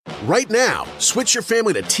Right now, switch your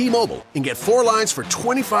family to T-Mobile and get 4 lines for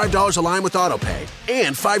 $25 a line with AutoPay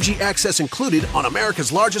and 5G access included on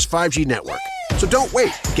America's largest 5G network. So don't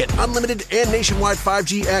wait. Get unlimited and nationwide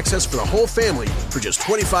 5G access for the whole family for just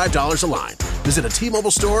 $25 a line. Visit a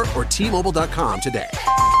T-Mobile store or T-Mobile.com today.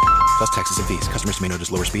 Plus taxes and fees. Customers may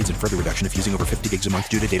notice lower speeds and further reduction if using over 50 gigs a month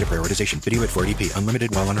due to data prioritization. Video at 480p.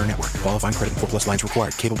 Unlimited while on our network. Qualifying credit and 4+ lines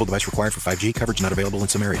required. Capable device required for 5G. Coverage not available in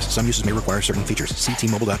some areas. Some uses may require certain features. See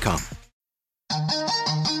T-Mobile.com.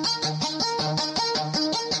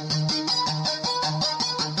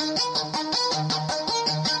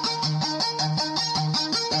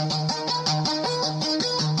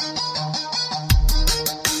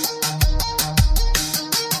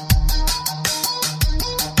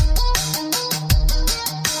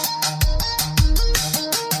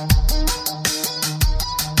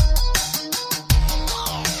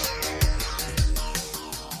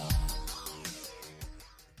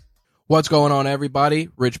 What's going on, everybody?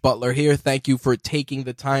 Rich Butler here. Thank you for taking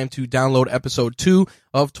the time to download episode 2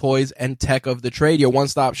 of Toys and Tech of the Trade, your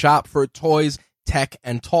one-stop shop for toys, tech,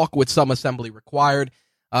 and talk with some assembly required.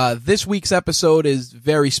 This week's episode is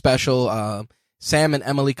very special. Sam and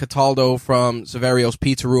Emily Cataldo from Saverio's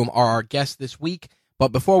Pizza Room are our guests this week. But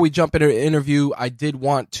before we jump into the interview, I did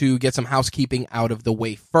want to get some housekeeping out of the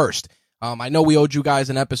way first. I know we owed you guys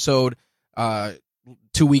an episode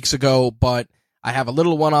 2 weeks ago, but I have a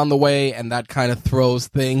little one on the way, and that kind of throws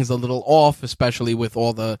things a little off, especially with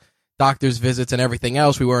all the doctor's visits and everything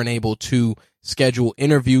else. We weren't able to schedule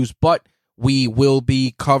interviews, but we will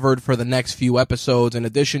be covered for the next few episodes. In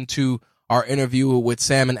addition to our interview with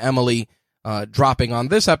Sam and Emily dropping on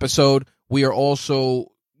this episode, we are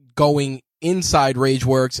also going inside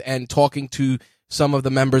RageWorks and talking to some of the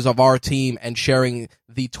members of our team and sharing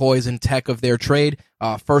the toys and tech of their trade.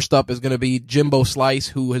 First up is going to be Jimbo Slice,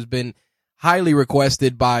 who has been highly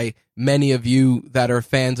requested by many of you that are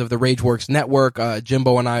fans of the RageWorks network.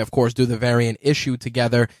 Jimbo and I, of course, do the variant issue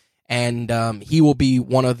together, and he will be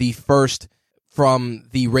one of the first from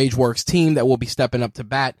the RageWorks team that will be stepping up to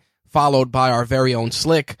bat, followed by our very own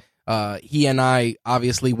Slick. He and I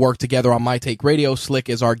obviously work together on My Take Radio. Slick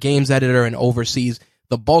is our games editor and oversees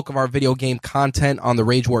the bulk of our video game content on the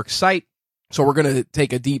RageWorks site. So we're going to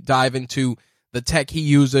take a deep dive into the tech he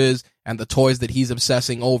uses and the toys that he's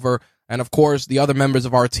obsessing over. And, of course, the other members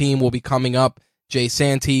of our team will be coming up, Jay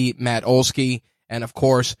Santee, Matt Olsky, and, of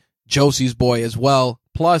course, Josie's boy as well,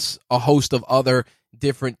 plus a host of other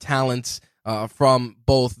different talents from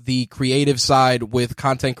both the creative side with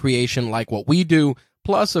content creation like what we do,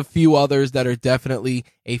 plus a few others that are definitely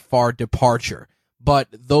a far departure. But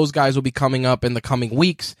those guys will be coming up in the coming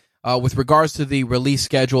weeks. With regards to the release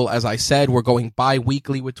schedule, as I said, we're going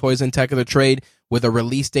bi-weekly with Toys and Tech of the Trade, with a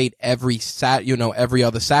release date every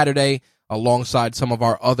other Saturday, alongside some of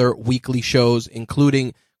our other weekly shows,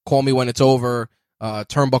 including Call Me When It's Over,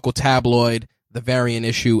 Turnbuckle Tabloid, The Variant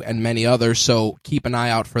Issue, and many others. So keep an eye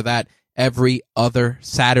out for that every other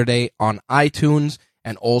Saturday on iTunes,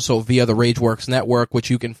 and also via the RageWorks network, which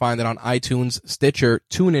you can find it on iTunes, Stitcher,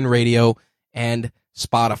 TuneIn Radio, and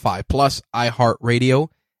Spotify, plus iHeartRadio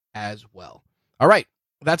as well. All right,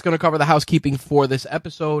 that's going to cover the housekeeping for this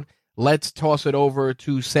episode. Let's toss it over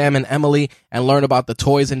to Sam and Emily and learn about the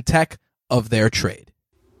toys and tech of their trade.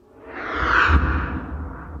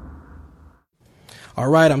 All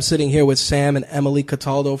right, I'm sitting here with Sam and Emily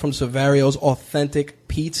Cataldo from Saverio's Authentic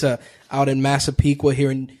Pizza out in Massapequa here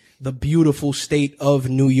in the beautiful state of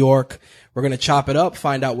New York. We're going to chop it up,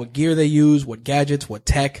 find out what gear they use, what gadgets, what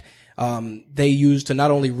tech they use to not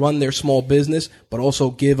only run their small business, but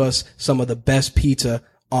also give us some of the best pizza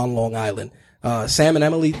on Long Island. Sam and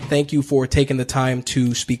Emily, thank you for taking the time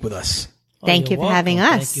to speak with us. Thank you for having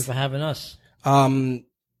us. Thank you for having us.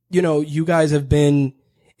 You guys have been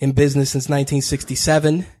in business since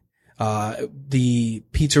 1967. The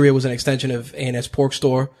pizzeria was an extension of A&S Pork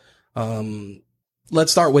Store.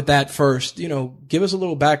 Let's start with that first. Give us a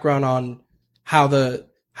little background on how the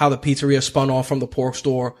pizzeria spun off from the pork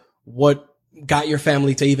store. What got your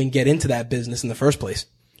family to even get into that business in the first place?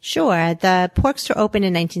 Sure. The pork store opened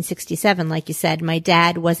in 1967, like you said. My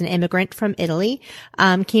dad was an immigrant from Italy,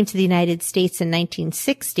 came to the United States in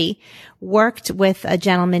 1960, worked with a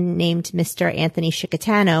gentleman named Mr. Anthony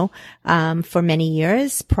Chicatano for many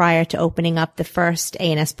years prior to opening up the first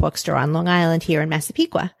A&S pork store on Long Island here in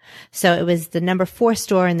Massapequa. So it was the number 4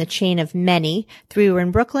 store in the chain of many. 3 were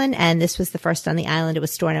in Brooklyn, and this was the first on the island. It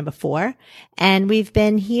was store number 4. And we've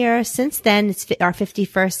been here since then. It's our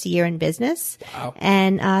 51st year in business. Wow.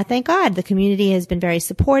 And thank God the community has been very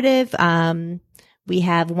supportive. We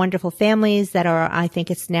have wonderful families that are, I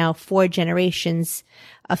think it's now 4 generations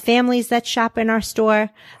of families that shop in our store.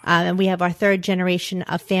 And we have our 3rd generation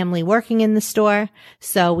of family working in the store.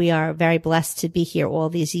 So we are very blessed to be here all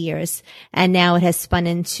these years. And now it has spun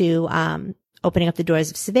into, opening up the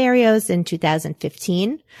doors of Saverio's in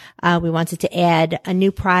 2015. We wanted to add a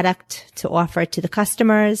new product to offer to the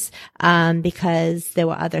customers, because there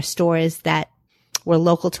were other stores that were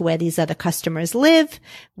local to where these other customers live,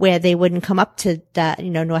 where they wouldn't come up to the,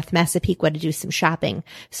 North Massapequa to do some shopping.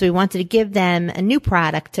 So we wanted to give them a new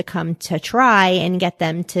product to come to try and get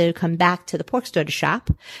them to come back to the pork store to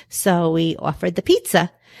shop. So we offered the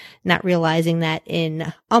pizza, not realizing that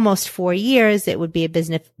in almost 4 years, it would be a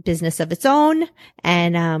business of its own.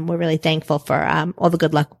 And, we're really thankful for, all the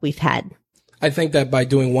good luck we've had. I think that by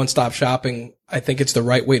doing one-stop shopping, I think it's the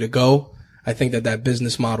right way to go. I think that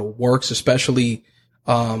business model works, especially,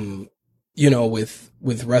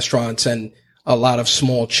 with restaurants and a lot of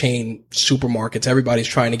small chain supermarkets. Everybody's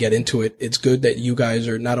trying to get into it. It's good that you guys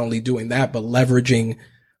are not only doing that, but leveraging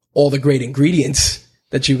all the great ingredients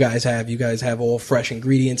that you guys have. You guys have all fresh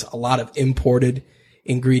ingredients, a lot of imported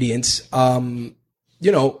ingredients. How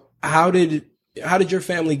did your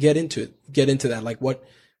family get into that? Like what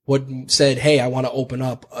said, hey, I want to open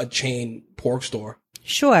up a chain pork store?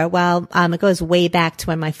 Sure. Well, it goes way back to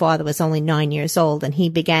when my father was only 9 years old, and he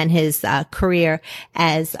began his career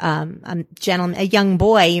as a young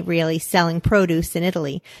boy, really selling produce in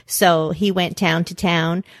Italy. So he went town to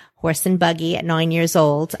town, horse and buggy at 9 years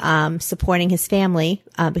old, supporting his family,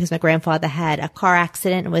 because my grandfather had a car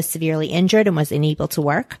accident and was severely injured and was unable to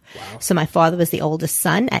work. Wow. So my father was the oldest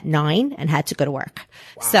son at 9 and had to go to work.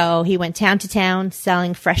 Wow. So he went town to town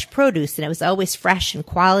selling fresh produce, and it was always fresh and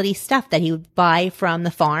quality stuff that he would buy from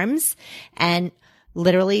the farms, and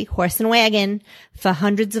literally horse and wagon for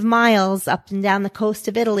hundreds of miles up and down the coast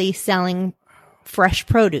of Italy selling fresh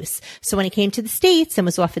produce. So when he came to the States and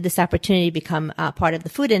was offered this opportunity to become part of the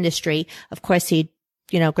food industry, of course he,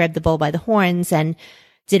 grabbed the bull by the horns and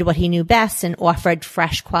did what he knew best and offered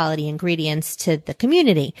fresh quality ingredients to the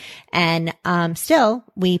community. And still,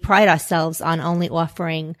 we pride ourselves on only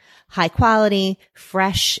offering high quality,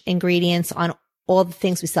 fresh ingredients on all the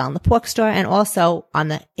things we sell in the pork store, and also on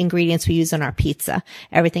the ingredients we use on our pizza.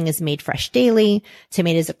 Everything is made fresh daily.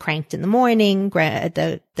 Tomatoes are cranked in the morning.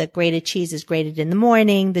 The grated cheese is grated in the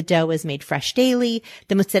morning. The dough is made fresh daily.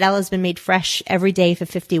 The mozzarella has been made fresh every day for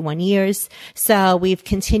 51 years. So we've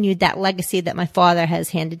continued that legacy that my father has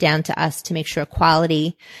handed down to us to make sure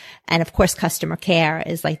quality and, of course, customer care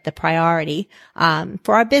is like the priority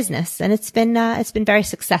for our business. And it's been very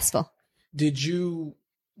successful. Did you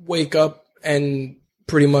wake up and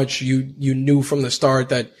pretty much you knew from the start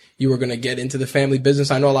that you were going to get into the family business?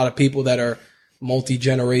 I know a lot of people that are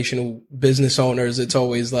multi-generational business owners. It's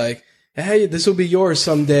always like, hey, this will be yours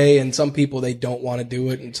someday. And some people, they don't want to do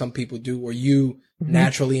it. And some people do. Were you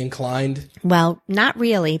naturally inclined? Well, not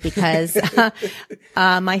really, because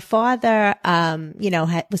my father,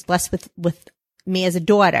 was blessed with me as a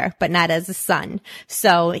daughter, but not as a son.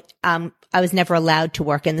 So, I was never allowed to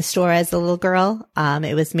work in the store as a little girl.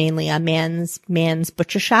 It was mainly a man's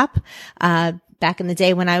butcher shop, back in the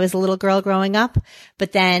day when I was a little girl growing up.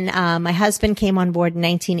 But then, my husband came on board in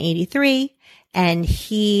 1983, and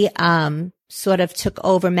he, sort of took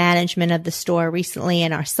over management of the store recently,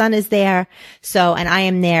 and our son is there. So, and I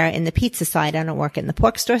am there in the pizza side. I don't work in the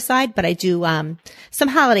pork store side, but I do, some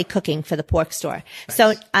holiday cooking for the pork store.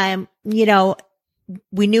 Nice. So,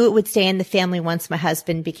 we knew it would stay in the family once my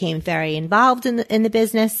husband became very involved in the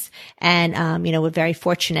business. And, we're very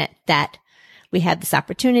fortunate that we had this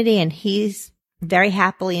opportunity, and he's very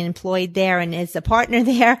happily employed there and is a partner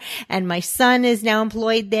there. And my son is now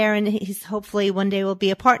employed there, and he's hopefully one day will be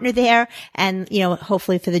a partner there. And,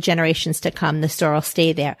 hopefully for the generations to come, the store will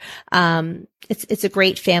stay there. It's a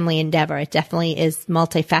great family endeavor. It definitely is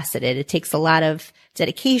multifaceted. It takes a lot of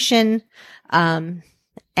dedication.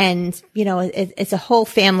 And, it's a whole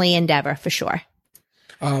family endeavor for sure.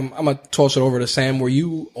 I'm going to toss it over to Sam. Were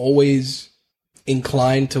you always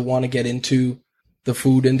inclined to want to get into the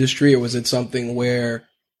food industry, or was it something where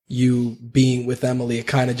you being with Emily, it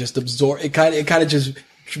kind of just absorbed, it kind of just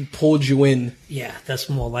pulled you in? Yeah, that's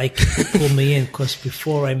more like pulled me in, because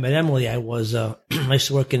before I met Emily, I was, I used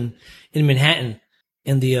to work in Manhattan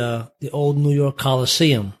in the old New York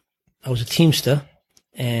Coliseum. I was a Teamster,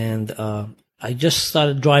 and, I just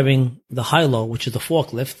started driving the high-low, which is the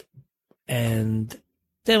forklift. And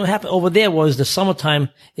then what happened over there was the summertime,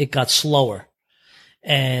 it got slower.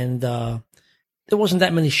 And there wasn't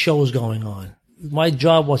that many shows going on. My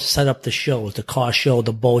job was to set up the shows, the car show,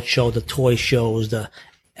 the boat show, the toy shows, the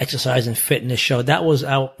exercise and fitness show. That was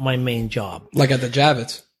my main job. Like at the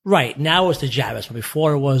Javits. Right. Now it's the Javits, but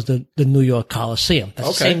before it was the New York Coliseum. That's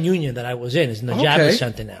the same union that I was in. It's in the Javits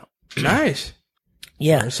Center now. Nice.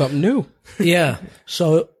 Yeah. Learn something new. Yeah.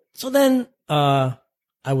 So then,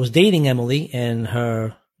 I was dating Emily, and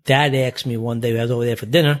her dad asked me one day, I was over there for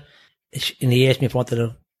dinner, and he asked me if I wanted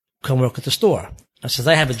to come work at the store. I said,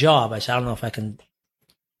 I have a job. I said, I don't know if I can,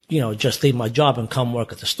 just leave my job and come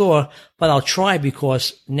work at the store, but I'll try,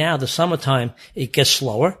 because now the summertime, it gets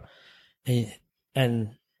slower.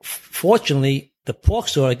 And fortunately, the pork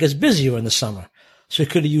store, it gets busier in the summer. So he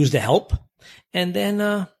could have used the help. And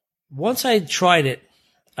then, once I tried it,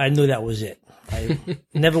 I knew that was it.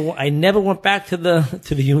 I never went back to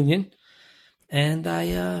the union, and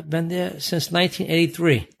I been there since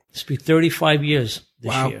 1983. It's been 35 years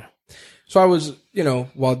this year. So I was,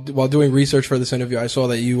 while doing research for this interview, I saw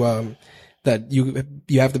that you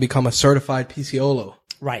have to become a certified PCOLO.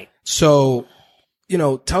 Right. So,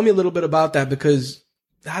 tell me a little bit about that, because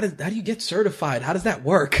how do you get certified? How does that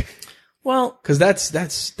work? Well, because that's I'll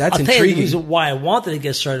intriguing. tell you the reason why I wanted to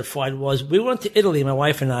get certified was we went to Italy, my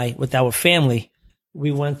wife and I, with our family.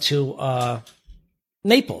 We went to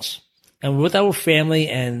Naples, and we were with our family,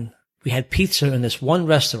 and we had pizza in this one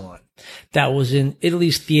restaurant that was in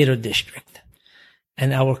Italy's theater district.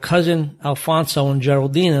 And our cousin Alfonso and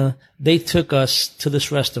Geraldina, they took us to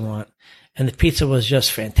this restaurant, and the pizza was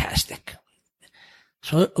just fantastic.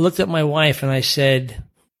 So I looked at my wife and I said,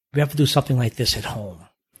 we have to do something like this at home.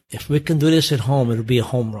 If we can do this at home, it'll be a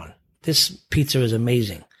home run. This pizza is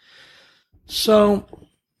amazing. So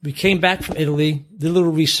we came back from Italy, did a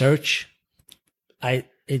little research.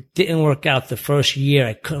 It didn't work out the first year.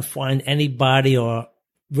 I couldn't find anybody, or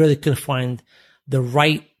really couldn't find the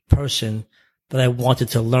right person that I wanted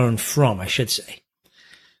to learn from, I should say.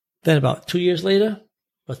 Then about 2 years later,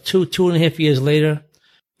 about two and a half years later,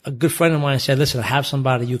 a good friend of mine said, listen, I have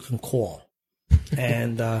somebody you can call.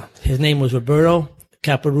 And his name was Roberto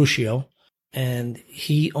Caparuccio, and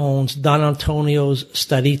he owns Don Antonio's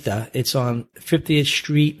Starita. It's on 50th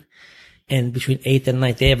Street and between 8th and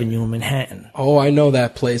 9th Avenue in Manhattan. Oh, I know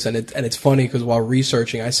that place, and it's funny because while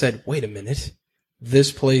researching, I said, wait a minute,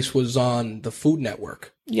 this place was on the Food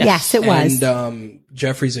Network. Yes, it was. And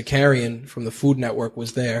Jeffrey Zakarian from the Food Network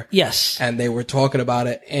was there. Yes. And they were talking about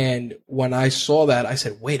it. And when I saw that, I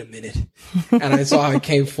said, wait a minute. And I saw how it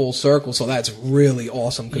came full circle. So that's really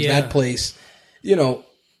awesome, because that place,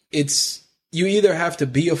 it's, you either have to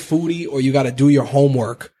be a foodie or you got to do your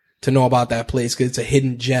homework to know about that place, because it's a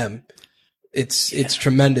hidden gem. It's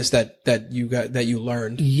tremendous that you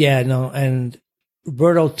learned. Yeah, no. And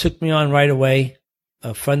Roberto took me on right away.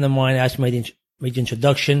 A friend of mine asked me to make the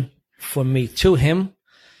introduction for me to him.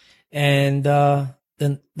 And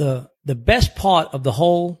then the best part of the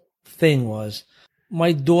whole thing was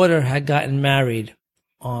my daughter had gotten married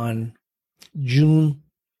on June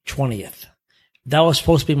 20th. That was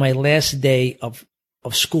supposed to be my last day of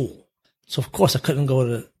school. So of course I couldn't go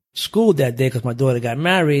to school that day because my daughter got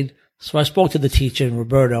married. So I spoke to the teacher,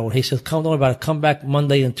 Roberto, and he said, don't worry about it. Come back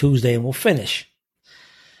Monday and Tuesday and we'll finish.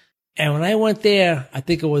 And when I went there, I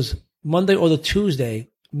think it was Monday or the Tuesday,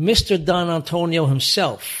 Mr. Don Antonio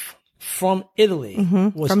himself from Italy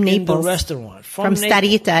was from in Naples. the restaurant. From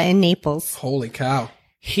Starita in Naples. Holy cow.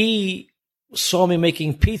 He saw me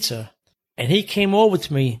making pizza, and he came over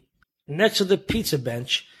to me next to the pizza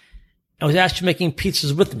bench and was actually making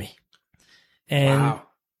pizzas with me. And wow.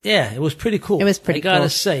 Yeah, it was pretty cool. It was pretty cool. I gotta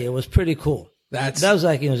say, it was pretty cool. That was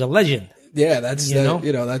like, it was a legend. Yeah,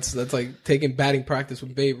 that's like taking batting practice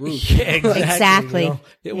with Babe Ruth. Yeah, exactly.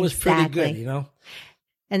 It was pretty good,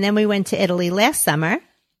 And then we went to Italy last summer,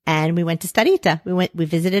 and we went to Starita. We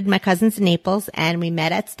visited my cousins in Naples, and we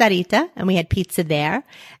met at Starita, and we had pizza there.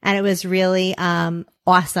 And it was really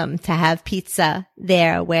awesome to have pizza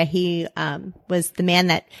there, where he was the man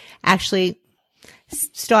that actually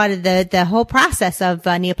started the whole process of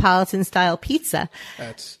Neapolitan style pizza.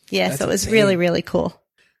 That's so it was insane. really, really cool.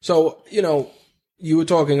 So, you were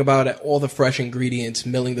talking about all the fresh ingredients,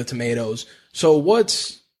 milling the tomatoes. So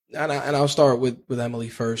and I'll start with Emily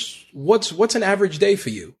first. What's an average day for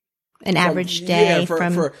you? An average day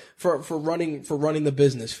for running the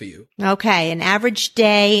business for you. Okay. An average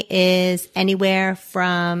day is anywhere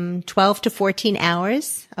from 12 to 14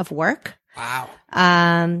 hours of work. Wow.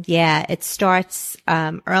 It starts,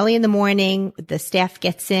 early in the morning. The staff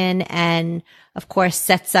gets in and of course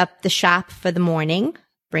sets up the shop for the morning,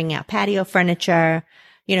 bring out patio furniture,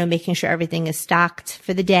 making sure everything is stocked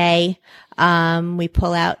for the day. We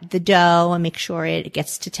pull out the dough and make sure it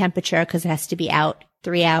gets to temperature because it has to be out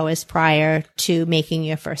 3 hours prior to making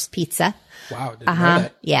your first pizza. Wow. Didn't know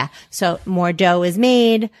that. Yeah. So more dough is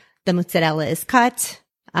made. The mozzarella is cut.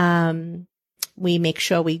 We make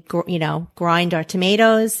sure we, grind our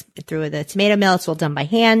tomatoes through the tomato mill. It's all done by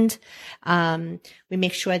hand. We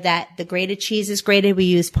make sure that the grated cheese is grated. We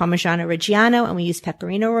use Parmigiano Reggiano and we use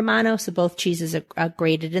Pecorino Romano. So both cheeses are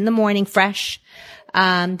grated in the morning, fresh.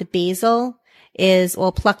 The basil is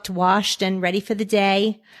all plucked, washed, and ready for the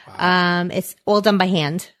day. Wow. It's all done by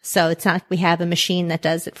hand. So it's not like we have a machine that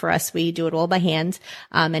does it for us. We do it all by hand,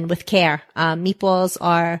 and with care. Meatballs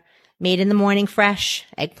are made in the morning fresh.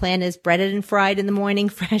 Eggplant is breaded and fried in the morning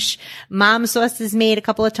fresh. Mom sauce is made a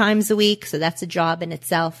couple of times a week. So that's a job in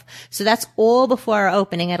itself. So that's all before our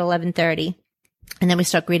opening at 11:30. And then we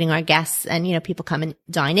start greeting our guests and, people come and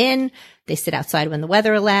dine in. They sit outside when the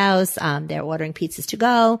weather allows. They're ordering pizzas to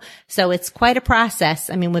go. So it's quite a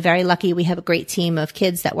process. I mean, we're very lucky. We have a great team of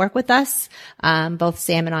kids that work with us. Both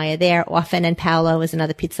Sam and I are there often, and Paolo is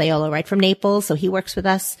another pizzaiolo right from Naples. So he works with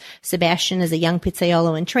us. Sebastian is a young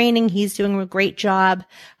pizzaiolo in training. He's doing a great job.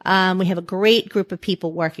 We have a great group of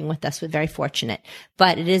people working with us. We're very fortunate,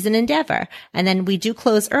 but it is an endeavor. And then we do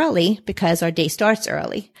close early because our day starts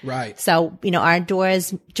early. Right. So, our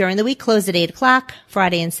doors during the week close at 8:00.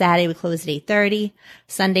 Friday and Saturday we close at 8:30.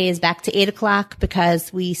 Sunday is back to 8:00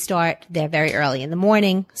 because we start there very early in the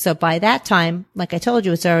morning. So by that time, like I told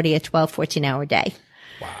you, it's already a 14-hour day.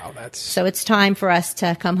 Wow. So it's time for us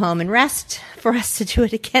to come home and rest, for us to do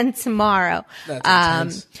it again tomorrow. That's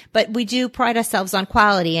intense. But we do pride ourselves on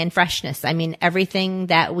quality and freshness. I mean, everything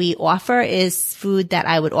that we offer is food that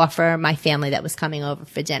I would offer my family that was coming over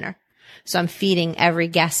for dinner. So I'm feeding every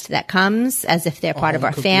guest that comes as if they're part of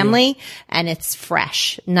our family, and it's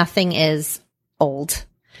fresh. Nothing is old.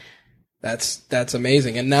 That's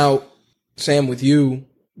amazing. And now, Sam, with you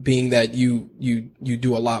being that you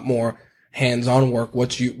do a lot more hands-on work,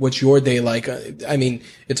 what's your day like? I mean,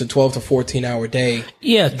 it's a 12 to 14-hour day.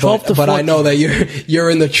 Yeah, 12 to 14. But I know that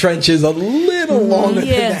you're in the trenches a little longer than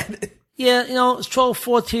that. Yeah, it's 12,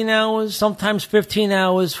 14 hours, sometimes 15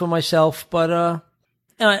 hours for myself, but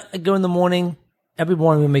I go in the morning. Every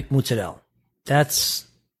morning we make mozzarella. That's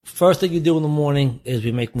first thing you do in the morning is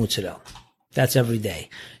we make mozzarella. That's every day.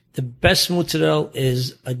 The best mozzarella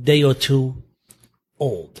is a day or two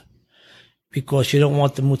old because you don't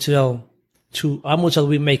want the mozzarella our mozzarella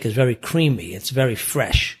we make is very creamy. It's very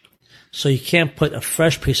fresh. So you can't put a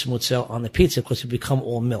fresh piece of mozzarella on the pizza because it become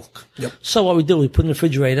all milk. Yep. So what we do, we put it in the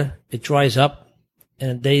refrigerator. It dries up,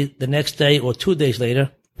 and the next day or 2 days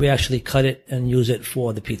later, we actually cut it and use it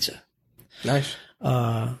for the pizza. Nice.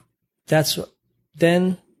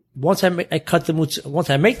 Then once I make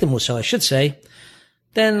the mozzarella, I should say,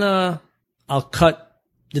 then I'll cut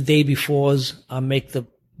the day before's. I'll make the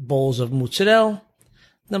bowls of mozzarella.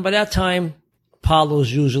 Then by that time,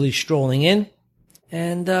 Paolo's usually strolling in,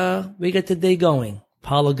 and we get the day going.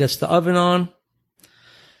 Paolo gets the oven on.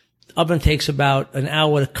 The oven takes about an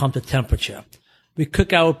hour to come to temperature. We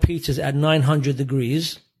cook our pizzas at 900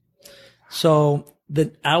 degrees. So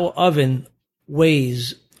our oven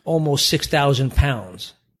weighs almost 6,000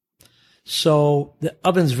 pounds. So the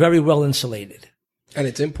oven's very well insulated. And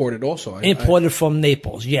it's imported also. Imported from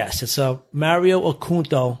Naples, yes. It's a Mario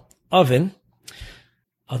Acunto oven.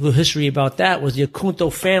 A little history about that was the Acunto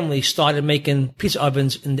family started making pizza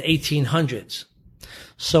ovens in the 1800s.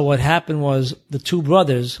 So what happened was the two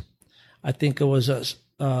brothers, I think it was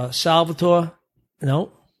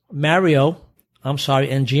Mario,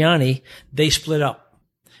 and Gianni, they split up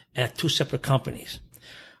at two separate companies.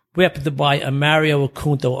 We happened to buy a Mario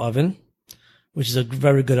Acunto oven, which is a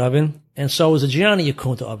very good oven, and so is a Gianni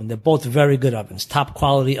Acunto oven. They're both very good ovens, top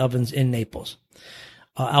quality ovens in Naples.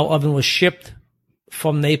 Our oven was shipped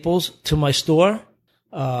from Naples to my store.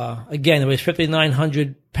 Again, it was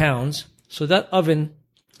 5,900 pounds. So that oven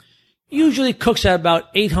usually cooks at about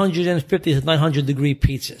 850 to 900 degree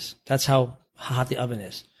pizzas. That's how hot the oven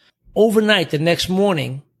is. Overnight, the next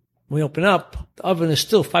morning, when we open up, the oven is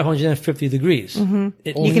still 550 degrees. Mm-hmm.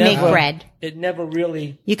 You can make bread. It never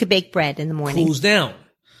really... You could bake bread in the morning. Cools down.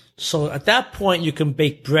 So at that point, you can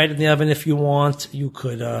bake bread in the oven if you want. You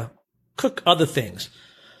could cook other things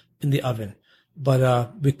in the oven.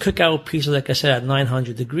 But we cook our pizza, like I said, at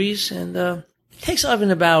 900 degrees. And it takes the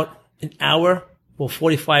oven about an hour or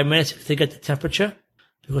 45 minutes to get the temperature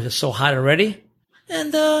because it's so hot already.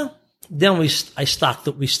 And then we stock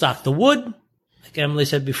the wood. Like Emily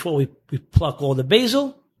said before, we pluck all the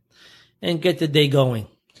basil and get the day going.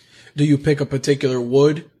 Do you pick a particular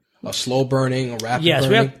wood, a slow burning, a rapid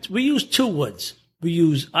burning? Yes, we use two woods.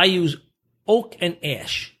 I use oak and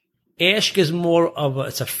ash. Ash gives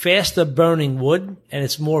it's a faster burning wood and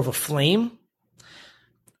it's more of a flame.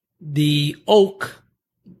 the oak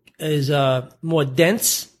is more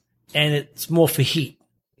dense and it's more for heat.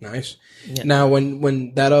 Nice. Yeah. Now,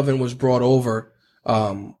 when that oven was brought over,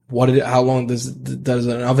 how long does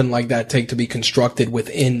an oven like that take to be constructed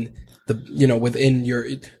within within your,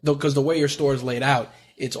 because the way your store is laid out,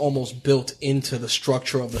 it's almost built into the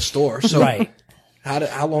structure of the store. So Right.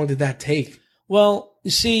 How long did that take? Well,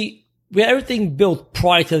 you see, we had everything built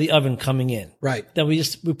prior to the oven coming in. Right. Then we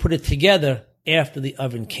put it together after the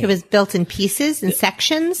oven came. It was built in pieces and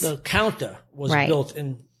sections. The counter was Right. built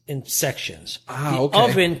in sections. Ah, the okay.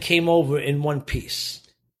 oven came over in one piece.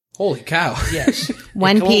 Holy cow. Yes.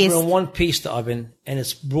 One It came piece. over in one piece, the oven, and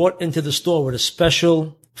it's brought into the store with a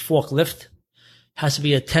special forklift. Has to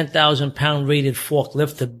be a 10,000 pound rated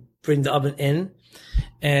forklift to bring the oven in.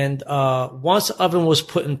 And once the oven was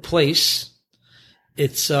put in place,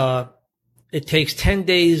 it takes 10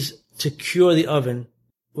 days to cure the oven.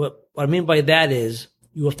 What I mean by that is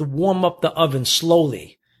you have to warm up the oven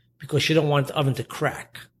slowly because you don't want the oven to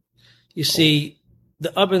crack. You see,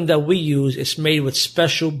 the oven that we use is made with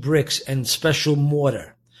special bricks and special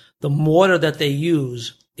mortar. The mortar that they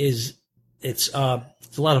use it's a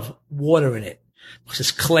lot of water in it because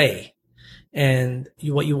it's clay. And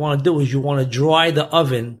what you want to do is you want to dry the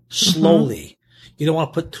oven slowly. You don't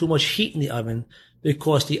want to put too much heat in the oven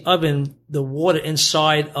because the water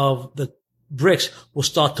inside of the bricks will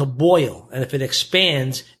start to boil. And if it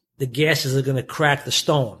expands, the gases are going to crack the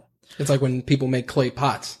stone. It's like when people make clay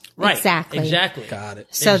pots. Right. Exactly. Got it.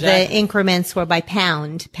 So Exactly. the increments were by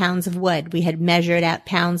pounds of wood. We had measured out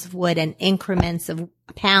pounds of wood, and increments of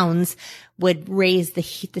pounds would raise the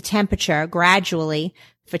temperature gradually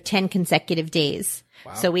for 10 consecutive days.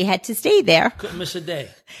 Wow. So we had to stay there. Couldn't miss a day.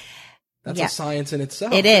 That's Yeah. a science in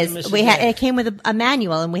itself. It miss is. a day. It came with a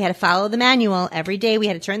manual, and we had to follow the manual every day. We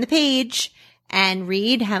had to turn the page and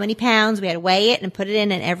read how many pounds. We had to weigh it and put it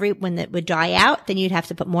in, and when it would dry out, then you'd have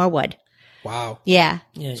to put more wood. Wow. Yeah.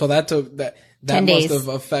 So that 10 must days. have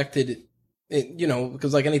affected it,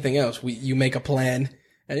 because like anything else, you make a plan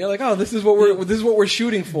and you're like, oh, this is what we're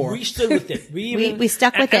shooting for. We stood with it. We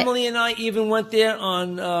stuck with it. Emily and I even went there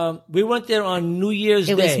on New Year's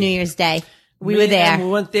Day. It was New Year's Day. We Me were and there. Em, we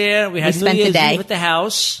went there. We had New spent the Year's day. Eve at the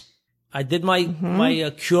house. I did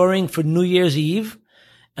my curing for New Year's Eve.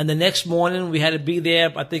 And the next morning we had to be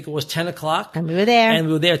there. I think it was 10 o'clock. And we were there. And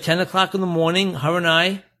we were there at 10 o'clock in the morning, her and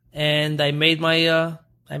I, and I made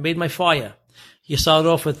my fire. You start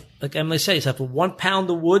off with, like Emily said, you have 1 pound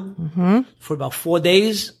of wood for about 4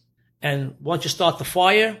 days. And once you start the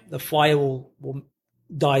fire will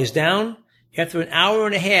dies down. After an hour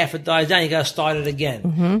and a half, it dies down. You got to start it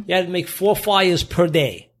again. You had to make 4 fires per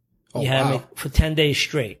day. Oh, You had to wow. make for 10 days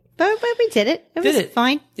straight. But we did it. It was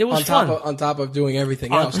fine. It was fun. On top of doing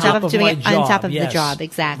everything On else. top of doing my it, job, on top of yes. the job,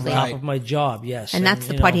 exactly. On top of my job, yes. And that's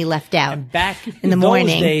the part he left out. And back in the those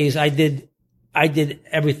morning. days, I did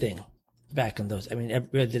everything. Back in those, I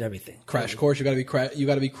did everything. Crash course. You got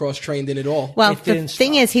to be cross trained in it all. Well, It the didn't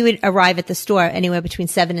thing stop. is, he would arrive at the store anywhere between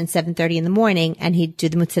 7 and 7:30 in the morning, and he'd do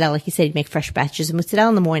the mozzarella. Like he said, he'd make fresh batches of mozzarella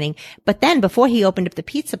in the morning. But then, before he opened up the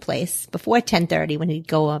pizza place, before 10:30, when he'd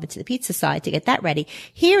go over to the pizza side to get that ready,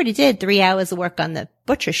 he already did 3 hours of work on the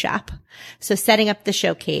butcher shop. So setting up the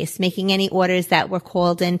showcase, making any orders that were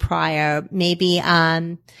called in prior, maybe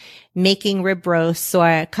making rib roasts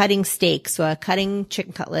or cutting steaks or cutting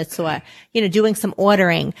chicken cutlets or, doing some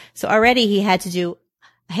ordering. So already he had to do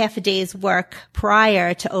half a day's work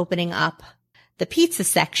prior to opening up the pizza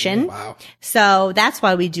section. Wow. So that's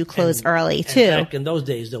why we do close early And too. back in those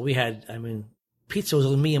days, though, we had, pizza was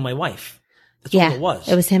me and my wife. That's all it was.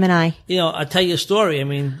 It was him and I. I'll tell you a story.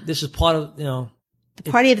 This is part of, The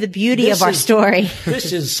party of the beauty this of our is- story.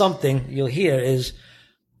 this is something you'll hear is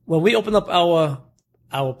when we opened up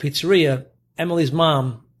our pizzeria, Emily's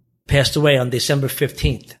mom passed away on December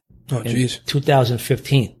 15th. Oh, in jeez.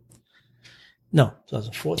 2015. No,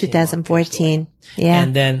 2014. 2014. Yeah.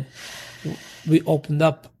 And then we opened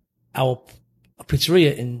up our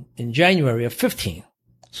pizzeria in January of 15.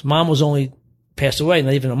 So mom was only passed away,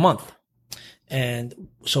 not even a month. And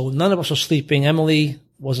so none of us were sleeping. Emily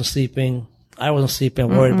wasn't sleeping. I wasn't sleeping.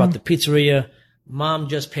 Worried about the pizzeria. Mom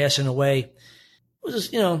just passing away. It was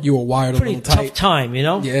just, You were wired a pretty little tight. tough time,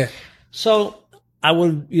 Yeah. So I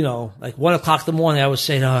would, like 1 o'clock in the morning, I would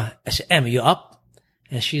say to her, I said, Emma, you up?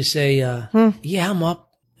 And she'd say, yeah, I'm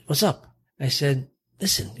up. What's up? I said,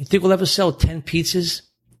 listen, you think we'll ever sell 10 pizzas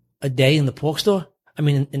a day in the pork store?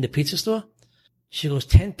 In the pizza store? She goes,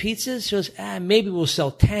 10 pizzas? She goes, maybe we'll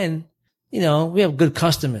sell 10. We have good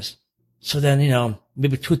customers. So then,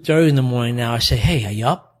 maybe 2:30 in the morning now, I say, hey, are you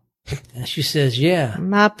up? And she says, yeah,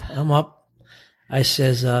 I'm up. I'm up. I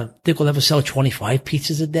says, think we'll ever sell 25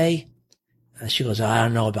 pizzas a day? And she goes, I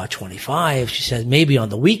don't know about 25. She says, maybe on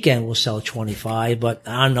the weekend we'll sell 25, but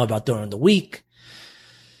I don't know about during the week.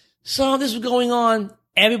 So this was going on.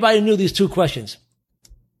 Everybody knew these two questions.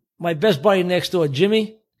 My best buddy next door,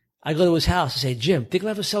 Jimmy, I go to his house and say, Jim, think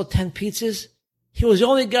we'll ever sell 10 pizzas? He was the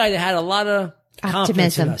only guy that had a lot of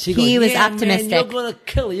confidence in optimism. us. He He goes, was yeah, optimistic. Man, you're going to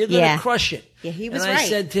kill it. You're going Yeah. to crush it. Yeah, he was and I right.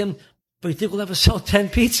 said to him, but you think we'll ever sell 10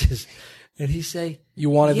 pizzas? And he say, You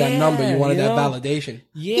wanted that number. You wanted you that know? validation.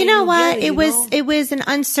 yeah, You know what? get It was know? it was an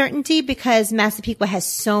uncertainty because Massapequa has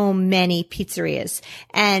so many pizzerias,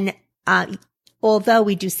 and although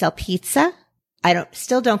we do sell pizza, I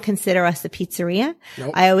still don't consider us a pizzeria.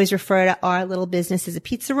 Nope. I always refer to our little business as a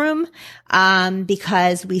pizza room,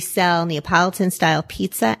 because we sell Neapolitan style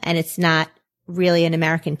pizza, and it's not really an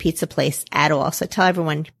American pizza place at all. So tell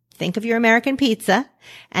everyone, think of your American pizza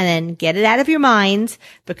and then get it out of your mind,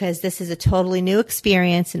 because this is a totally new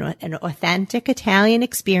experience and an authentic Italian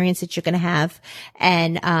experience that you're going to have.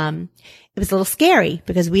 And, it was a little scary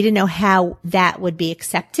because we didn't know how that would be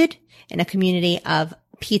accepted in a community of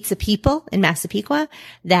pizza people in Massapequa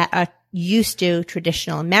that are used to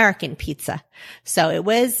traditional American pizza. So it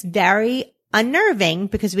was very unnerving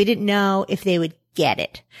because we didn't know if they would get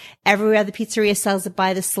it. Every other pizzeria sells it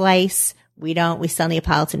by the slice. We don't. We sell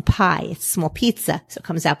Neapolitan pie. It's small pizza, so it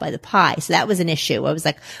comes out by the pie. So that was an issue. I was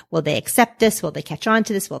like, will they accept this? Will they catch on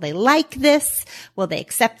to this? Will they like this? Will they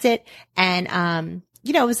accept it? And,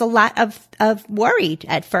 it was a lot of worried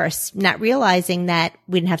at first, not realizing that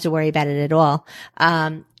we didn't have to worry about it at all.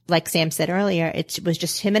 Like Sam said earlier, it was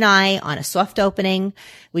just him and I on a soft opening.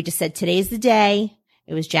 We just said, today's the day.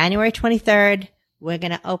 It was January 23rd. We're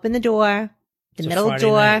going to open the door, the middle Friday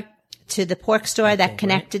door night. to the pork store that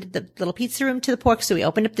connected the little pizza room to the pork store. We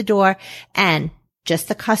opened up the door, and just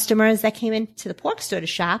the customers that came into the pork store to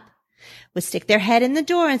shop would stick their head in the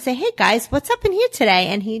door and say, hey guys, what's up in here today?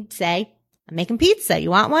 And he'd say, I'm making pizza. You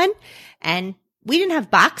want one? And we didn't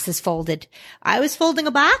have boxes folded. I was folding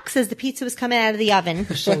a box as the pizza was coming out of the oven.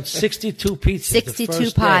 sold 62 pizzas.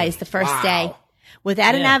 62 pies the first day.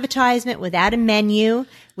 Without an Yeah. advertisement, without a menu.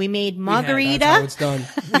 We made margarita. That's how it's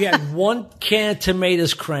done. We had one can of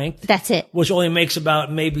tomatoes cranked, That's it. which only makes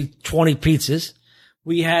about maybe 20 pizzas.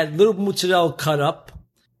 We had little mozzarella cut up.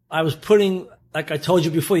 I was putting, like I told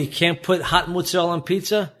you before, you can't put hot mozzarella on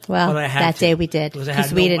pizza. Well, but I had that to, day we did, because I 'cause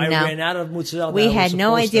had we didn't know. I ran out of mozzarella. We that I had was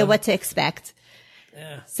no supposed idea to. what to expect.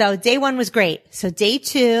 So day one was great. So day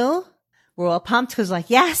two, we're all pumped because like,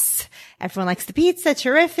 yes, everyone likes the pizza.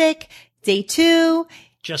 Terrific. Day two,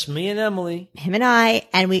 Just me and Emily. him and I,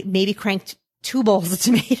 and we maybe cranked 2 bowls of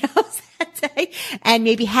tomatoes that day and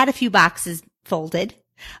maybe had a few boxes folded.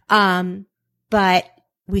 But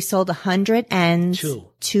we sold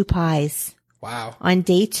 102 pies Wow. on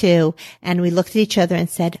day two. And we looked at each other and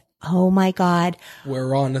said, oh my God,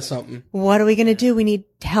 We're on to something. what are we going to do? We need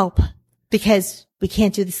help because we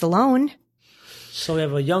can't do this alone. So we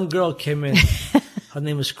have a young girl came in. Her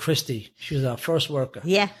name was Christy. She was our first worker.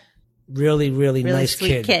 Yeah. Really, really, Really nice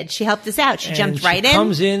sweet kid. She helped us out. She And jumped right she in.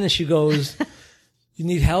 comes in and she goes, you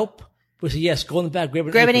need help? We said, yes, go in the back, grab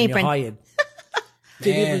an apron. You're hired.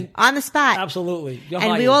 Didn't Man. even, on the spot. absolutely. You're And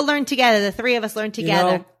hired. we all learned together. The three of us learned You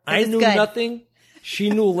together. know, I was knew good. nothing. She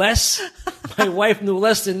knew less. My wife knew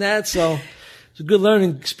less than that. So it's a good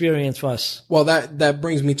learning experience for us. Well, that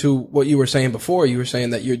brings me to what you were saying before. You were saying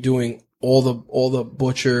that you're doing all the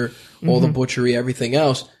butcher, all the butchery, everything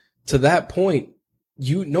else. To that point,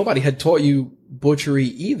 nobody had taught you butchery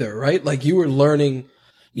either, right? Like you were learning.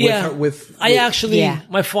 Yeah. with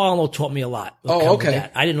My father-in-law taught me a lot. when it Oh, comes to okay.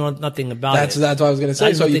 that. I didn't know nothing about That's it. what I was going to say. I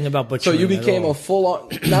knew So nothing about so you butchering at became all. a full on.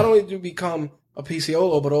 Not only did you become a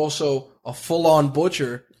PCOLO, but also a full on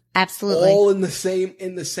butcher. Absolutely. All in the same.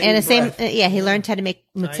 in the same, breath. yeah, he learned how to make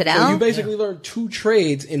mozzarella. So you basically learned 2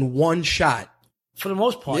 trades in one shot. For the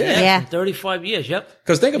most part, Yeah. Yeah. For 35 years, yep.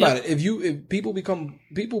 Because think about it, if people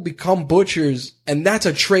become butchers, and that's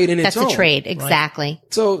a trade in its That's own. a trade. Exactly.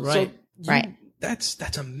 Right. Right.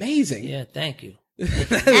 That's amazing. Yeah, thank you. And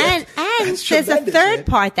That's there's a tremendous, third man.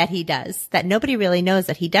 part that he does that nobody really knows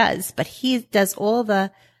that he does, but he does all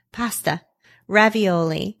the pasta,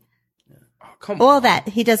 ravioli, Oh, come all on. that.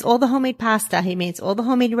 He does all the homemade pasta. He makes all the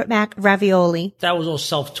homemade ravioli. That was all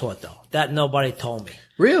self-taught, though. That nobody told me.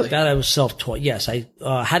 Really? That I was self-taught. Yes, I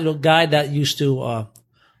had a guy that used to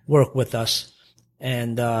work with us,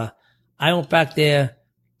 and I went back there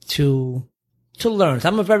to learn.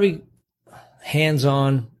 I'm a very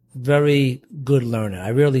hands-on, very good learner. I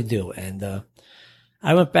really do. And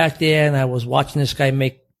I went back there and I was watching this guy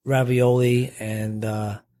make ravioli, and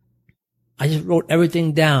I just wrote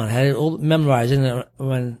everything down. I had it all memorized. And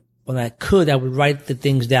when when I could, I would write the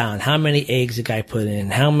things down. How many eggs the guy put in,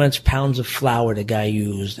 how much pounds of flour the guy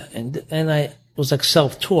used. And I was like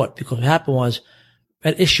self-taught, because what happened was I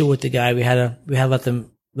had issue with the guy. We had to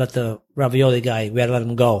let the ravioli guy, we had to let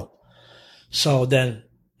him go. So then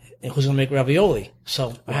who's going to make ravioli?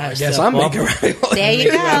 So I guess I'm making ravioli. There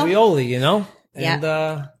you go. Ravioli, you know? Yeah.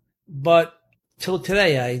 And, but till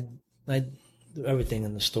today, I do everything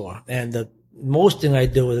in the store. And the most thing I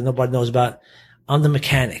do that nobody knows about, I'm the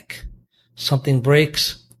mechanic. Something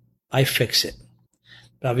breaks, I fix it.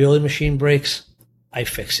 Ravioli machine breaks, I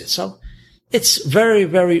fix it. So it's very,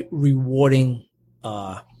 very rewarding,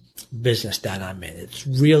 business that I'm in.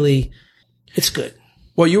 It's good.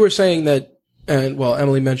 Well, you were saying that, and well,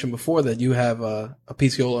 Emily mentioned before that you have a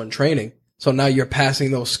PCOLA in training. So now you're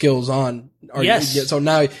passing those skills on. Yes. So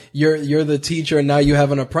now you're the teacher, and now you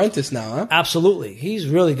have an apprentice now, huh? Absolutely. He's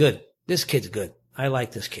really good. This kid's good. I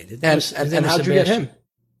like this kid. And how'd you get him?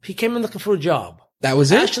 He came in looking for a job. That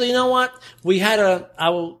was it? Actually, you know what? We had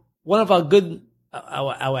one of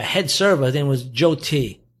our head server, his name was Joe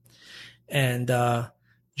T. And,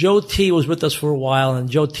 Joe T was with us for a while, and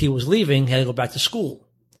Joe T was leaving, had to go back to school.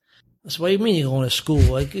 I said, what do you mean you're going to school?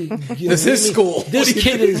 Like, This is school. This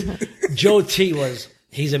kid is, Joe T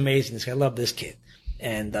he's amazing. This guy, I love this kid.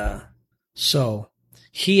 And, so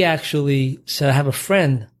he actually said, I have a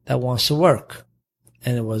friend that wants to work.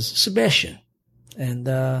 And it was Sebastian. And,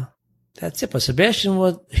 that's it. But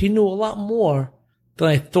Sebastian he knew a lot more than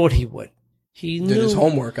I thought he would. He Did his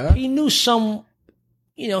homework, huh? He knew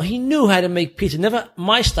he knew how to make pizza. Never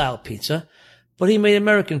my style pizza, but he made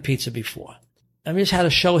American pizza before. I just had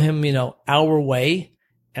to show him, our way.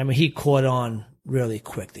 I mean, he caught on really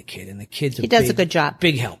quick, the kid. And the kid's He does a good job.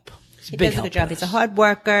 Big help. He does a good job. He's a hard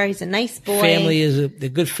worker. He's a nice boy. They're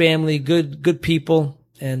good family, good people.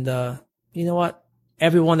 And, you know what?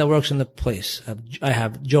 Everyone that works in the place. I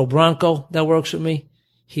have Joe Bronco that works with me.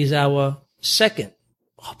 He's our second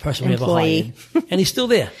person we ever hired. And he's still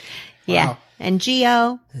there. Yeah. Wow. And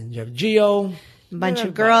Gio. And you have Gio. A bunch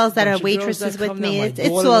of girls that are waitresses with me. It's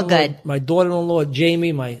all good. My daughter-in-law,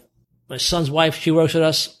 Jamie, my son's wife, she works with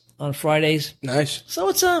us on Fridays. Nice. So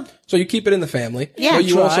it's So you keep it in the family. Yeah. But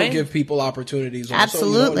you Try. also give people opportunities. Also.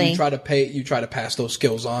 Absolutely. You try to pass those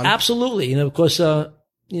skills on. Absolutely. Of course,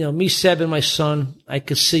 me, Seb, and my son, I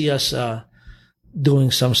could see us,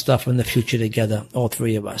 doing some stuff in the future together, all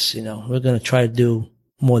three of us. We're going to try to do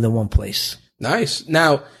more than one place. Nice.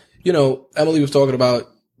 Now, Emily was talking about,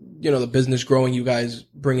 the business growing, you guys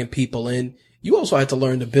bringing people in. You also had to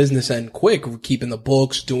learn the business end quick, keeping the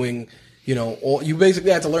books, doing, you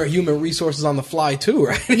basically had to learn human resources on the fly too,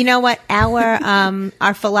 right? You know what?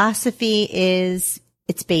 Our philosophy is,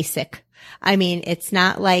 it's basic. I mean, it's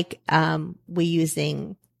not like, we're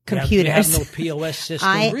using computers. You have no POS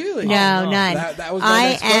system? Really? No, none. That was my I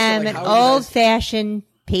next question. am Like, an how are you guys old-fashioned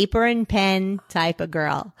paper and pen type of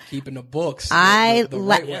girl. keeping the books. I the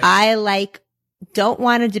right way. don't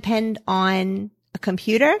want to depend on a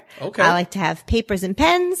computer. Okay. I like to have papers and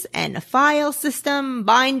pens and a file system,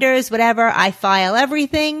 binders, whatever. I file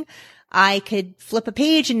everything. I could flip a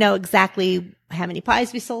page and know exactly how many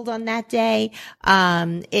pies we sold on that day.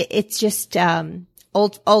 It's just,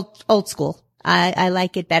 old school. I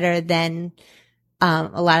like it better than,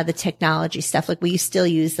 a lot of the technology stuff. Like we still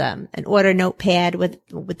use, an order notepad with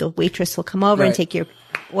the waitress will come over and take your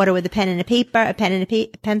order with a pen and a paper, a pen and a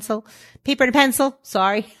pencil, paper and a pencil.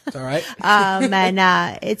 Sorry. It's all right. And,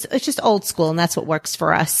 it's just old school and that's what works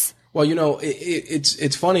for us. Well,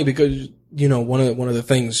 it's funny because, one of the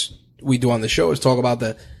things we do on the show is talk about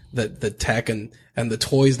the tech and the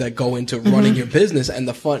toys that go into running your business and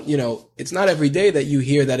the fun, it's not every day that you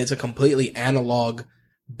hear that it's a completely analog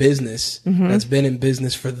business that's been in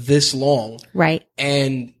business for this long. Right.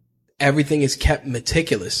 And everything is kept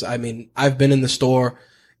meticulous. I mean, I've been in the store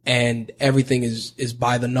and everything is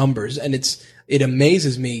by the numbers and it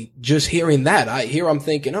amazes me just hearing that. I'm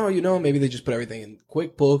thinking, maybe they just put everything in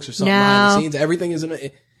QuickBooks or something behind the scenes. Everything is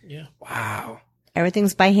Yeah. Wow.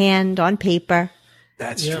 Everything's by hand on paper.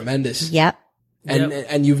 That's tremendous. Yep.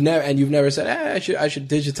 And you've never said, I should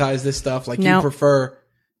digitize this stuff. Like you prefer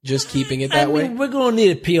just keeping it that way. We're going to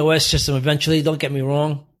need a POS system eventually. Don't get me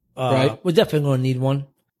wrong. Right. We're definitely going to need one.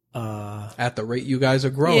 At the rate you guys are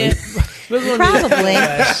growing. Yeah, we're going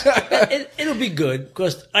Probably. It'll be good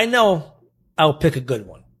because I know I'll pick a good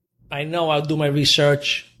one. I know I'll do my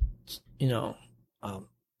research.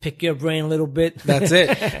 Pick your brain a little bit. That's it.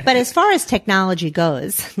 But as far as technology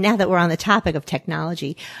goes, now that we're on the topic of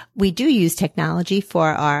technology, we do use technology for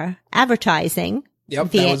our advertising Yep,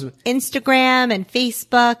 via Instagram and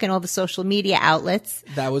Facebook and all the social media outlets.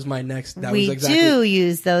 That was my next. We do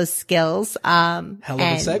use those skills. Hell of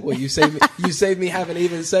a segue. You saved me having to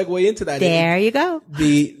even segue into that. There you go.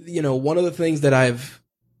 One of the things that I've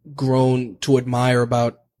grown to admire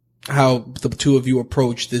about how the two of you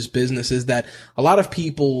approach this business is that a lot of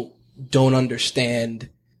people don't understand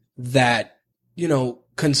that,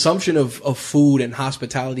 consumption of food and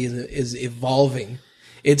hospitality is evolving.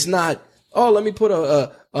 It's not, oh, let me put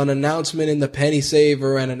an announcement in the Penny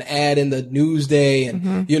Saver and an ad in the Newsday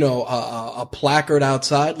and, a placard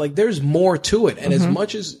outside. Like, there's more to it. And as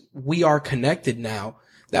much as we are connected now,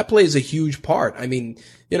 that plays a huge part. I mean,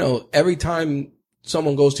 every time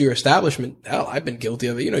someone goes to your establishment, hell, I've been guilty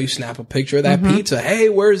of it. You snap a picture of that pizza. Hey,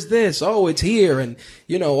 where's this? Oh, it's here. And,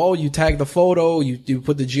 you tag the photo, you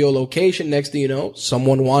put the geolocation. Next thing you know,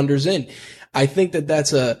 someone wanders in. I think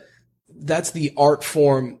that's the art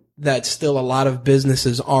form that still a lot of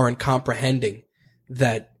businesses aren't comprehending,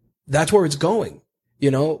 that's where it's going.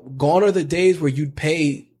 Gone are the days where you'd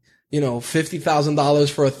pay,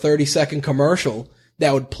 $50,000 for a 30-second commercial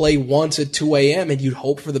that would play once at 2 a.m. and you'd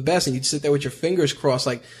hope for the best and you'd sit there with your fingers crossed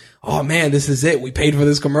like, oh man, this is it. We paid for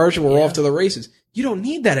this commercial. We're off to the races. You don't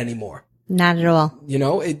need that anymore. Not at all.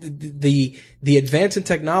 The advance in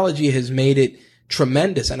technology has made it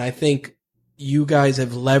tremendous. And I think you guys have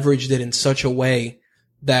leveraged it in such a way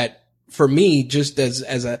that for me, just as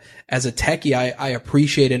a techie, I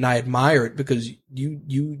appreciate it and I admire it because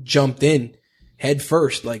you jumped in head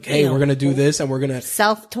first. Like, hey, we're going to do this and we're going to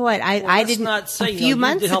self-taught. I didn't not say, a few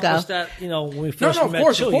months ago. Us that, when we first of met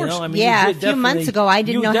course, too, of course. I mean, a few months ago, I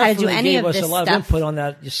didn't know how to do any of this stuff. You gave us a lot of input on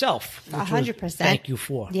that yourself. 100%. Thank you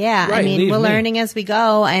for. Yeah. Right. I mean, we're learning as we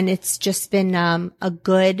go and it's just been, a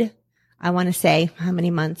good, I want to say how many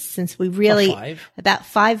months since we really, about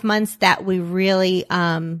 5 months that we really,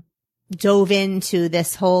 dove into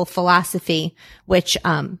this whole philosophy, which,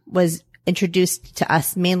 was introduced to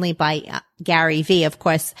us mainly by Gary V. Of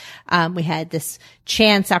course, we had this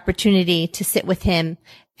chance opportunity to sit with him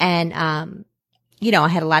and, I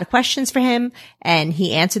had a lot of questions for him and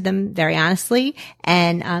he answered them very honestly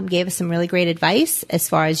and, gave us some really great advice as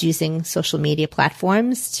far as using social media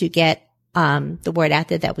platforms to get the word out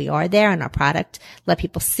there that we are there and our product, let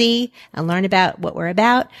people see and learn about what we're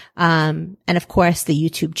about. And of course the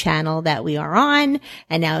YouTube channel that we are on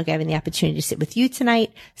and now having the opportunity to sit with you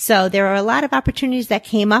tonight. So there are a lot of opportunities that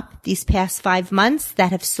came up these past 5 months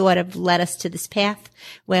that have sort of led us to this path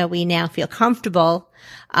where we now feel comfortable.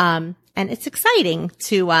 And it's exciting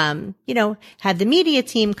to, have the media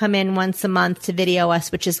team come in once a month to video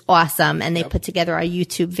us, which is awesome. And they put together our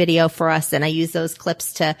YouTube video for us. And I use those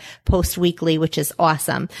clips to post weekly, which is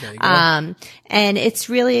awesome. And it's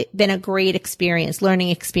really been a great experience, learning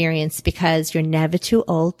experience, because you're never too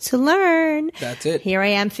old to learn. That's it. Here I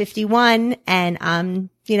am 51 and I'm,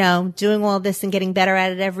 doing all this and getting better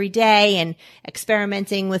at it every day and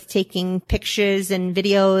experimenting with taking pictures and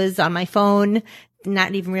videos on my phone.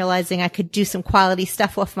 Not even realizing I could do some quality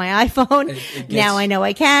stuff off my iPhone. Now I know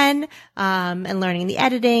I can, and learning the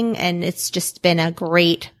editing, and it's just been a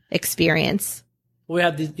great experience. We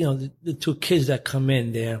have the two kids that come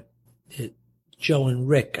in there, Joe and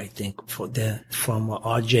Rick, I think, from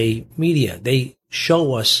RJ Media. They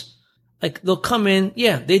show us, like, they'll come in,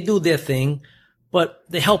 they do their thing, but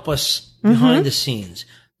they help us behind the scenes.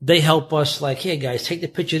 They help us like, hey guys, take the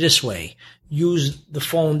picture this way. Use the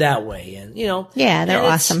phone that way. And, Yeah, they're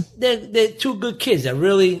awesome. They're two good kids that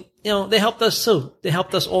really, they helped us too. They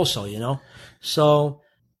helped us also, So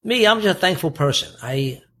me, I'm just a thankful person.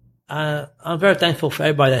 I'm very thankful for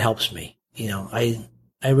everybody that helps me. I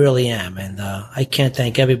really am. And, I can't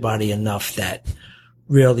thank everybody enough that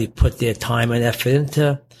really put their time and effort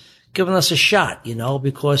into giving us a shot,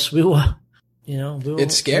 because we were,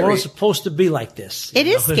 it's scary. We weren't supposed to be like this. It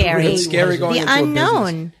is scary. It's scary going the into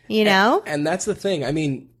unknown, a business. And that's the thing. I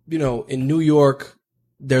mean, in New York,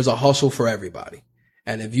 there's a hustle for everybody.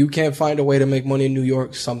 And if you can't find a way to make money in New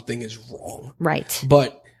York, something is wrong. Right.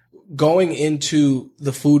 But going into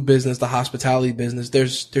the food business, the hospitality business,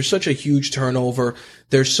 there's such a huge turnover.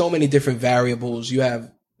 There's so many different variables. You have,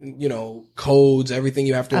 codes, everything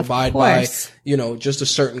you have to abide by, just a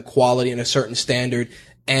certain quality and a certain standard.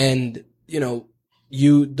 And,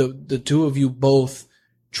 the two of you both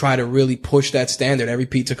try to really push that standard. Every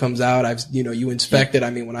pizza comes out. You inspect it.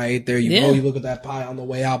 I mean, when I ate there, you look at that pie on the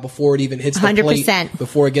way out before it even hits the 100%. plate,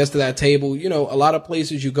 before it gets to that table. A lot of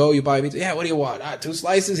places you go, you buy pizza. Yeah, what do you want? 2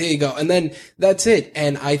 slices. Here you go. And then that's it.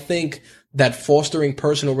 And I think that fostering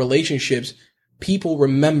personal relationships, people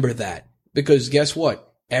remember that because guess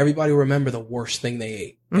what? Everybody remember the worst thing they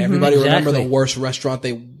ate. Everybody remember the worst restaurant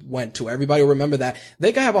they went to. Everybody will remember that.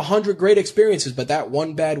 They could have 100 great experiences, but that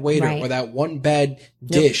one bad waiter Right. or that one bad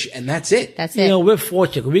dish, and that's it. That's You it. know, we're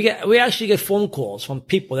fortunate. We actually get phone calls from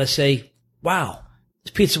people that say, wow,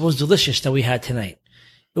 this pizza was delicious that we had tonight.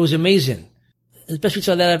 It was amazing. It's the best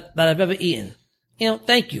pizza that I've ever eaten. You know,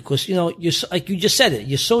 thank you. Cause, you know, you're, like you just said it,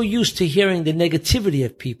 you're so used to hearing the negativity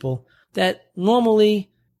of people that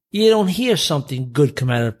normally you don't hear something good come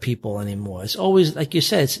out of people anymore. It's always, like you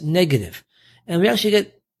said, it's negative. And we actually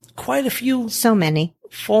get quite a few So many.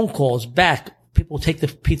 phone calls back. People take the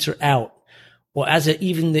pizza out, or as they're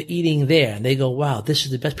eating there, and they go, wow, this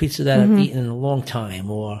is the best pizza that I've eaten in a long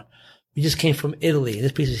time. Or we just came from Italy.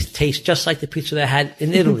 This pizza tastes just like the pizza that I had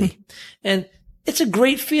in Italy. And it's a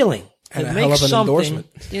great feeling. And it a makes hell of an something, endorsement.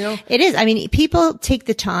 you know, It is. I mean, people take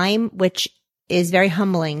the time, which is very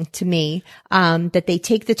humbling to me, that they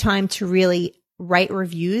take the time to really write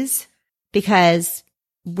reviews, because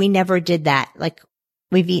we never did that. Like,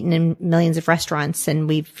 we've eaten in millions of restaurants and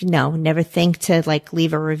we've, never think to like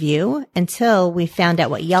leave a review until we found out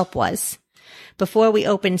what Yelp was. Before we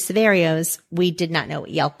opened Saverio's, we did not know what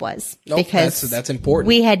Yelp was, Nope, because that's important.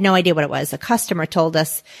 we had no idea what it was. A customer told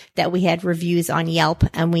us that we had reviews on Yelp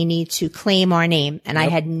and we need to claim our name. And I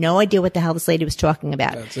had no idea what the hell this lady was talking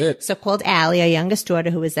about. That's it. So I called Allie, our youngest daughter,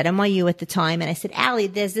 who was at NYU at the time. And I said, Allie,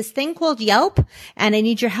 there's this thing called Yelp and I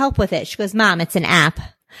need your help with it. She goes, Mom, it's an app.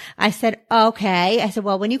 I said, okay. I said,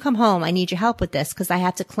 well, when you come home, I need your help with this because I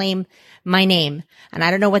have to claim my name and I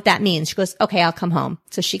don't know what that means. She goes, okay, I'll come home.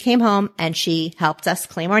 So she came home and she helped us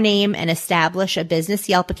claim our name and establish a business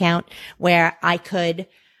Yelp account where I could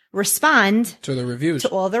respond To the reviews. to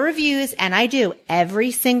all the reviews. And I do.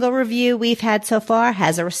 Every single review we've had so far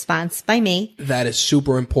has a response by me. That is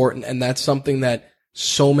super important. And that's something that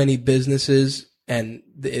so many businesses, and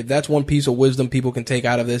if that's one piece of wisdom people can take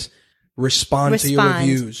out of this, respond to your Respond.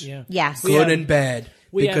 reviews. Yeah. Yes. Good and bad.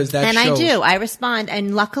 Because that And shows. I do. I respond.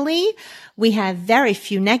 And luckily, we have very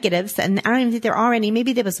few negatives. And I don't even think there are any.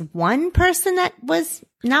 Maybe there was one person that was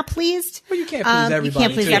not pleased. Well, you can't please everybody. You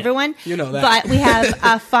can't please too. everyone. You know that. But we have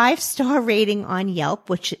a 5-star rating on Yelp,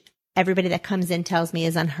 which everybody that comes in tells me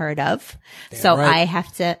is unheard of. So right. I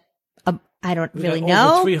have to, I don't we really got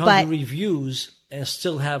know, over 300 but reviews and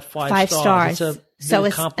still have 5 5 stars. It's a big So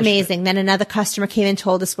it's accomplishment. amazing. Then another customer came and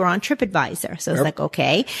told us we're on TripAdvisor. So it's like,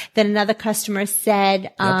 okay. Then another customer said,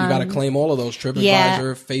 Yep, you got to claim all of those. TripAdvisor, yeah.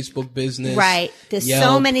 Facebook Business. right. There's so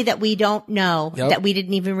Yelp. many that we don't know Yep. that we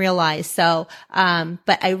didn't even realize. So,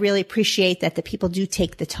 but I really appreciate that the people do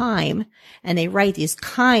take the time and they write these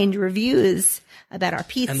kind reviews about our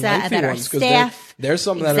pizza, And lengthy about our ones, 'cause staff. There's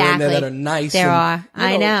some that are in there that are nice. There and, are.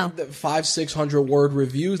 I know. 500-600 word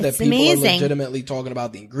reviews that It's people amazing. are legitimately talking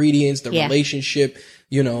about the ingredients, the Yeah. relationship.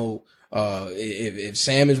 If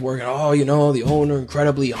Sam is working, the owner,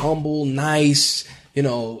 incredibly humble, nice,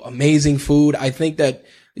 amazing food. I think that,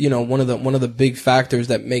 one of the big factors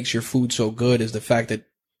that makes your food so good is the fact that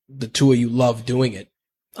the two of you love doing it.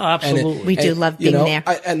 Oh, absolutely. We do love being there.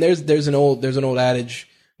 And there's an old adage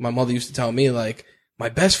my mother used to tell me, like, my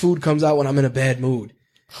best food comes out when I'm in a bad mood.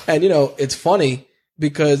 And it's funny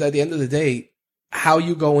because at the end of the day, how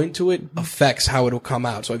you go into it affects how it'll come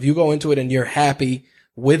out. So if you go into it and you're happy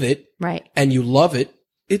with it, Right. and you love it,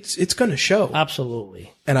 it's going to show.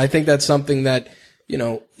 Absolutely. And I think that's something that,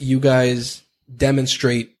 you guys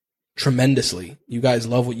demonstrate tremendously. You guys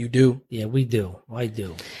love what you do. Yeah, we do. I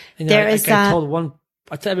do. And There I is, I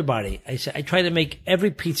tell everybody, I said, I try to make every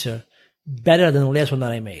pizza better than the last one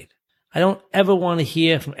that I made. I don't ever want to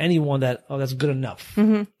hear from anyone that, that's good enough.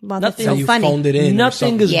 Well, that's Nothing- so You funny. phoned it in. or Nothing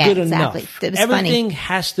something. is Yeah, good exactly. enough. It was Everything funny.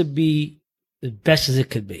 has to be as best as it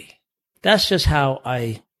could be. That's just how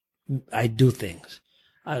I do things.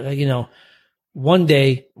 One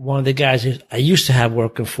day, one of the guys I used to have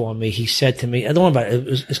working for me, he said to me, I don't know about it,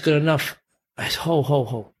 it's good enough. I said,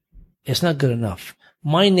 ho. It's not good enough.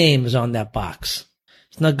 My name is on that box.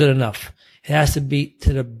 It's not good enough. It has to be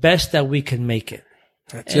to the best that we can make it.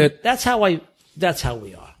 That's And it. that's how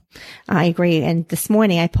we are. I agree. And this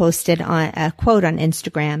morning I posted on a quote on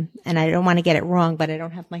Instagram, and I don't want to get it wrong, but I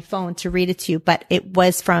don't have my phone to read it to you, but it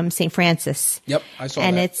was from St. Francis. Yep, I saw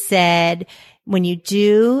And that. it said, when you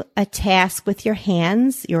do a task with your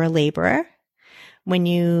hands, you're a laborer. When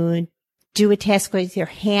you do a task with your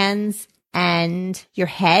hands and your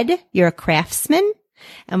head, you're a craftsman.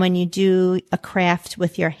 And when you do a craft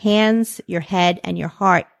with your hands, your head, and your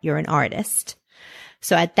heart, you're an artist.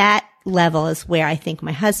 So at that level is where I think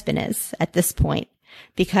my husband is at this point,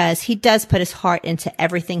 because he does put his heart into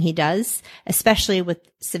everything he does, especially with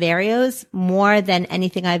Saverio's, more than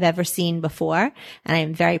anything I've ever seen before. And I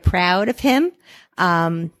am very proud of him,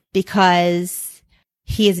 because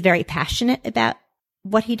he is very passionate about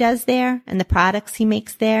what he does there and the products he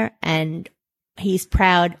makes there. And he's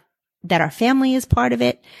proud that our family is part of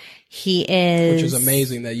it. Which is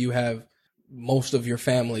amazing that you have most of your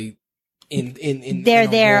family they're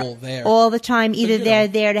there all the time. Either they're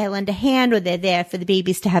there to lend a hand, or they're there for the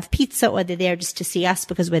babies to have pizza, or they're there just to see us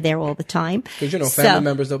because we're there all the time. Because, family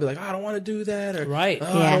members, they'll be like, I don't want to do that. Or, right.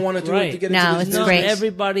 I don't want to do it to get into this. It's great.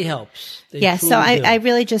 Everybody helps. So I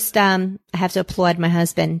really just, I have to applaud my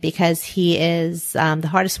husband because he is, the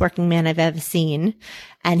hardest working man I've ever seen.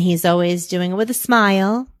 And he's always doing it with a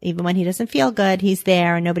smile. Even when he doesn't feel good, he's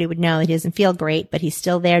there, and nobody would know he doesn't feel great, but he's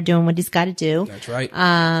still there doing what he's got to do. That's right.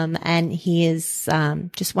 And he is,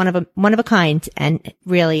 just one of a kind. And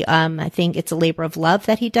really, I think it's a labor of love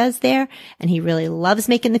that he does there. And he really loves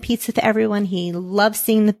making the pizza for everyone. He loves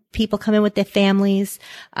seeing the people come in with their families.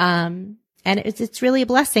 And it's really a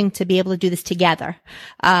blessing to be able to do this together.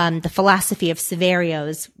 The philosophy of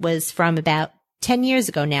Saverio's was from about 10 years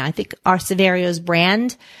ago now. I think our Saverio's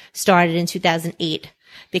brand started in 2008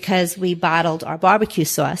 because we bottled our barbecue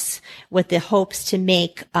sauce with the hopes to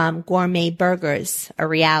make gourmet burgers a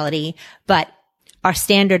reality. But our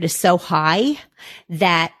standard is so high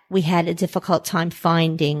that we had a difficult time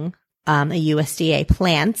finding a USDA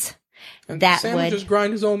plant that Sam would just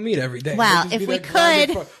grind his own meat every day. Well, if we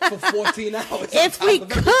could, for 14 hours. If we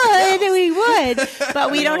could, we would.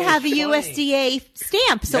 But we don't have a USDA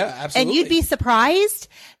stamp. So, absolutely. And you'd be surprised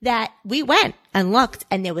that we went and looked,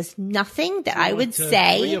 and there was nothing that I would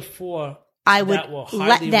say 3 or 4 I would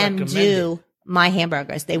let them do my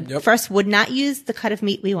hamburgers. They first would not use the cut of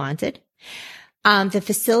meat we wanted. The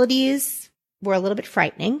facilities were a little bit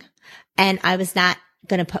frightening, and I was not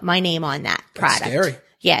going to put my name on that product. That's scary.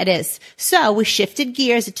 Yeah, it is. So we shifted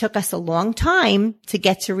gears. It took us a long time to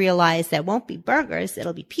get to realize that it won't be burgers.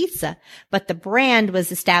 It'll be pizza. But the brand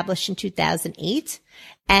was established in 2008.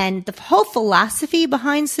 And the whole philosophy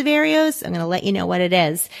behind Saverio's, I'm going to let you know what it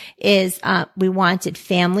is we wanted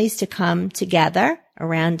families to come together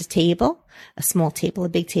around a table, a small table, a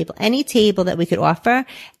big table, any table that we could offer,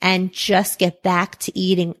 and just get back to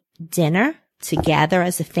eating dinner together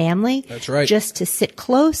as a family. That's right. Just to sit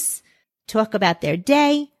close, talk about their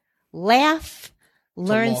day, laugh,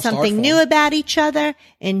 learn something new about each other,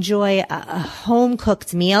 enjoy a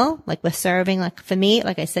home-cooked meal like we're serving. Like for me,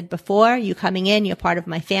 like I said before, you coming in, you're part of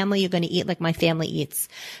my family, you're going to eat like my family eats.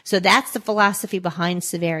 So that's the philosophy behind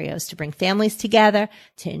Saverio's, to bring families together,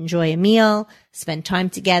 to enjoy a meal, spend time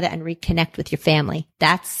together, and reconnect with your family.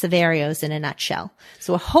 That's Saverio's in a nutshell.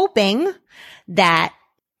 So we're hoping that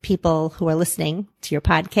people who are listening to your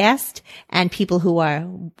podcast and people who are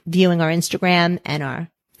viewing our Instagram and our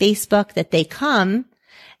Facebook, that they come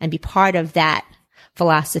and be part of that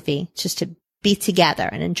philosophy, just to be together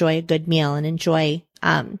and enjoy a good meal and enjoy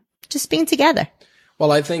just being together.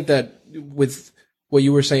 Well, I think that with what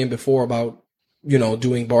you were saying before about,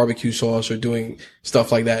 doing barbecue sauce or doing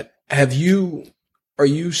stuff like that, are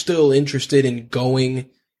you still interested in going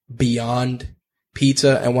beyond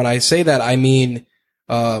pizza? And when I say that, I mean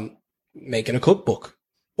making a cookbook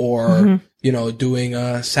or, doing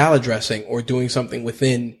a salad dressing or doing something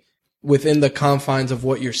within the confines of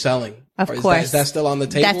what you're selling. Of course. Is that still on the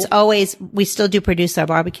table? That's always, we still do produce our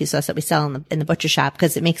barbecue sauce that we sell in the butcher shop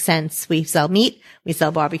because it makes sense. We sell meat, we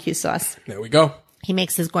sell barbecue sauce. There we go. He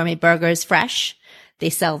makes his gourmet burgers fresh. They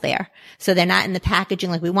sell there. So they're not in the packaging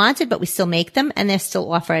like we wanted, but we still make them and they're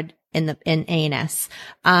still offered in A&S.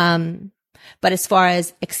 But as far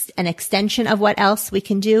as an extension of what else we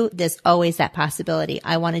can do, there's always that possibility.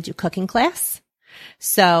 I want to do cooking class.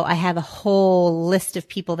 So I have a whole list of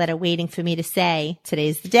people that are waiting for me to say,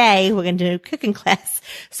 today's the day, we're going to do cooking class.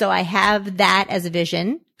 So I have that as a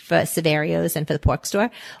vision for Saverio's and for the pork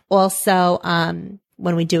store. Also,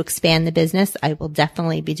 when we do expand the business, I will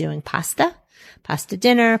definitely be doing pasta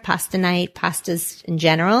dinner, pasta night, pastas in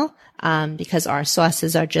general, because our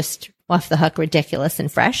sauces are just off the hook, ridiculous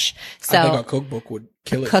and fresh. So I think our cookbook would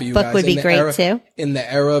kill it for you guys. Cookbook would be great too. In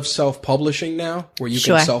the era of self-publishing now, where you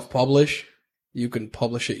can self-publish, you can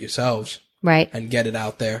publish it yourselves. Right. And get it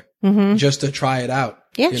out there. Just to try it out.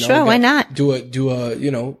 Yeah, sure. Why not? Do a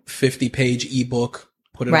 50-page ebook,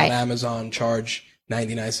 put it on Amazon, charge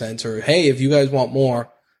 99 cents, or hey, if you guys want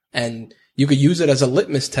more, and you could use it as a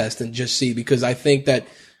litmus test and just see, because I think that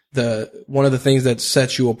one of the things that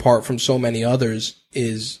sets you apart from so many others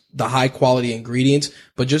is the high quality ingredients,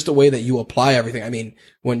 but just the way that you apply everything. I mean,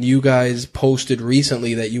 when you guys posted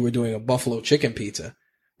recently that you were doing a buffalo chicken pizza,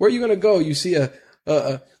 where are you going to go? You see a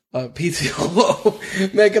pizza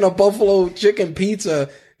making a buffalo chicken pizza,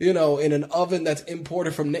 in an oven that's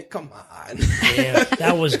imported from Nick. Come on. Yeah,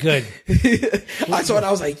 that was good. I saw it.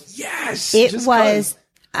 I was like, yes. It was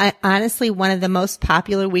Honestly, one of the most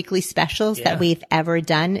popular weekly specials that we've ever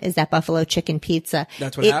done is that buffalo chicken pizza.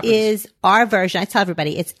 That's what happens. It is our version. I tell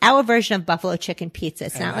everybody, it's our version of buffalo chicken pizza.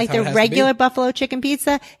 It's not like the regular buffalo chicken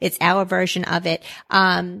pizza. It's our version of it.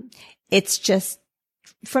 It's just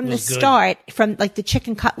from the start, from like the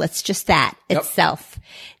chicken cutlets, just that itself.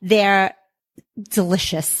 They're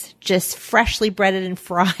delicious, just freshly breaded and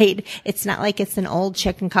fried. It's not like it's an old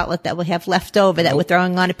chicken cutlet that we have left over that we're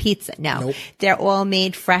throwing on a pizza. No, they're all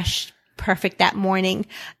made fresh, perfect that morning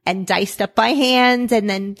and diced up by hand and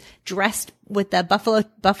then dressed with the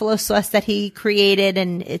buffalo sauce that he created.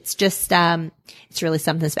 And it's just, it's really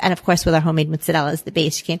something. And of course, with our homemade mozzarella as the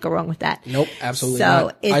base, you can't go wrong with that. Nope, absolutely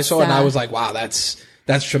not. I saw it and I was like, wow, that's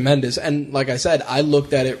tremendous. And like I said, I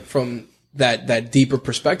looked at it from that deeper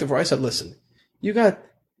perspective where I said, listen, you got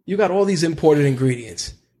all these imported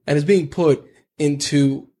ingredients and it's being put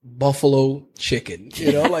into buffalo chicken,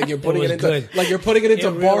 like you're putting it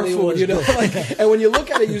into bar food, like, and when you look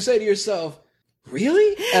at it, you say to yourself,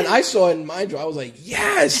 really? And I saw it in my draw. I was like,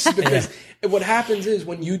 yes, because what happens is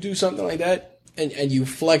when you do something like that and you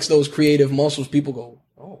flex those creative muscles, people go,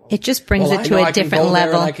 oh, it just brings it to a different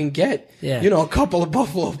level. I can get, a couple of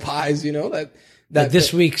buffalo pies, that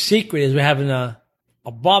this week's secret is we're having a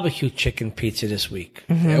barbecue chicken pizza this week.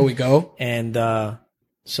 Mm-hmm. There we go. And,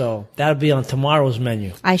 so that'll be on tomorrow's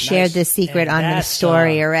menu. I shared this secret on the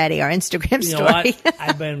story already, our Instagram story.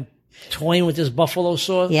 I've been toying with this buffalo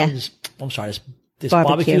sauce. Yeah. This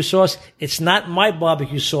barbecue sauce. It's not my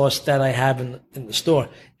barbecue sauce that I have in the store.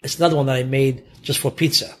 It's another one that I made just for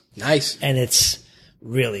pizza. Nice. And it's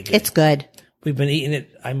really good. It's good. We've been eating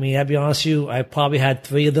it. I mean, I'll be honest with you, I probably had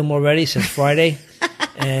 3 of them already since Friday.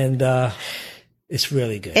 And, it's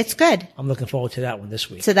really good. It's good. I'm looking forward to that one this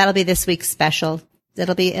week. So that'll be this week's special.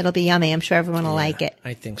 It'll be yummy. I'm sure everyone will like it.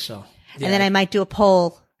 I think so. And then I might do a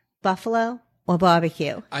poll, buffalo or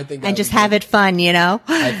barbecue. I think and just have it fun,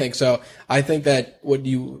 I think so. I think that what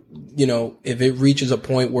if it reaches a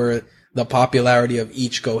point where the popularity of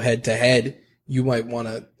each go head to head, you might want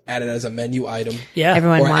to add it as a menu item. Yeah.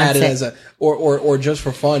 Everyone wants add it it. as or just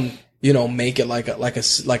for fun. Make it like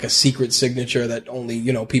a secret signature that only,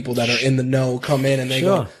 people that are in the know come in and they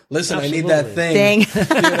go, listen, absolutely. I need that thing,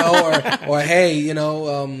 or hey,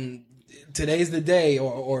 today's the day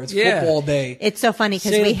or it's football day. It's so funny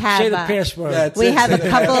because we have, say the password. We have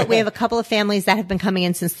a couple of families that have been coming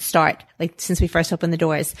in since the start, like since we first opened the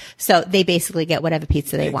doors. So they basically get whatever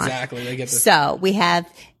pizza they want. Exactly. They get So we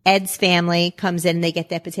have Ed's family comes in and they get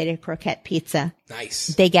their potato croquette pizza. Nice.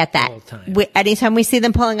 They get that. Anytime we see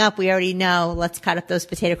them pulling up, we already know, let's cut up those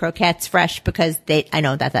potato croquettes fresh because I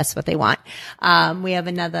know that's what they want. We have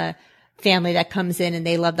another family that comes in and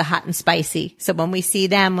they love the hot and spicy. So when we see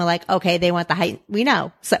them, we're like, okay, they want the hot. We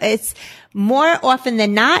know. So it's more often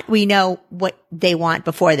than not, we know what they want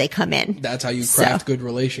before they come in. That's how you craft good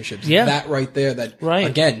relationships. Yeah. That right there,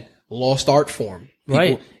 again, lost art form.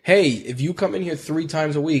 People, hey, if you come in here 3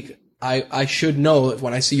 times a week, I should know that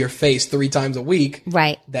when I see your face 3 times a week,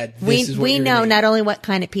 right? That this is what we you're know gonna not only what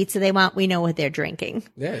kind of pizza they want, we know what they're drinking.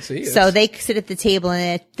 Yeah, see. So they sit at the table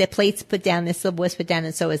and their plates put down, their silverwares put down,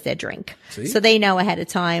 and so is their drink. See? So they know ahead of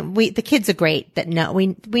time. The kids are great that know,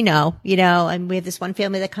 we know, and we have this one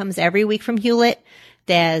family that comes every week from Hewlett.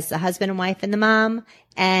 There's a husband and wife and the mom,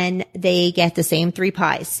 and they get the same 3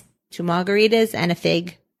 pies, 2 margaritas and a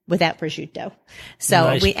fig without prosciutto. So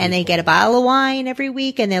nice and they get a bottle of wine every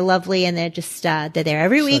week, and they're lovely, and they're just, they're there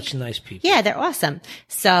every week. Such nice people. Yeah, they're awesome.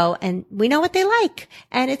 So, and we know what they like.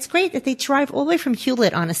 And it's great that they drive all the way from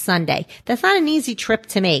Hewlett on a Sunday. That's not an easy trip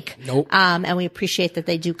to make. Nope. And we appreciate that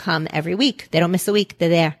they do come every week. They don't miss a week. They're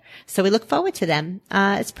there. So we look forward to them.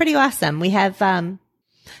 It's pretty awesome. We have,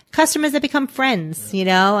 customers that become friends,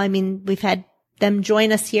 we've had them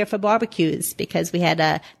join us here for barbecues because we had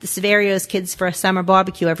the Saverio's kids for a summer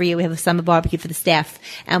barbecue. Every year we have a summer barbecue for the staff,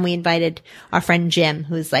 and we invited our friend Jim,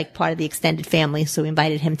 who's like part of the extended family. So we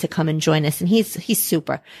invited him to come and join us, and he's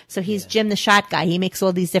super. So he's Jim the shot guy. He makes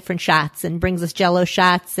all these different shots and brings us Jello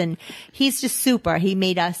shots, and he's just super. He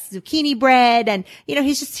made us zucchini bread, and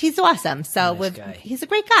he's awesome. So he's a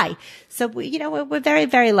great guy. So we're very,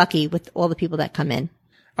 very lucky with all the people that come in.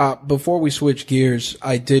 Before we switch gears,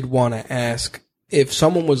 I did want to ask, if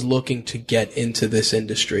someone was looking to get into this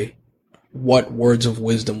industry, what words of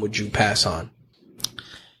wisdom would you pass on?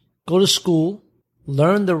 Go to school,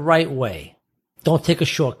 learn the right way. Don't take a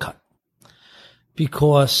shortcut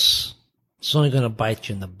because it's only going to bite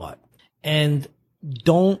you in the butt. And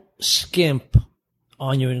don't skimp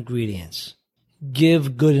on your ingredients.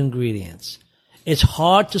 Give good ingredients. It's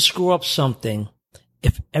hard to screw up something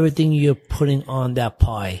if everything you're putting on that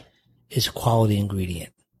pie is quality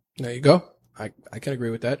ingredient. There you go. I can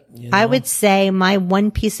agree with that. You know? I would say my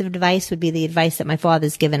one piece of advice would be the advice that my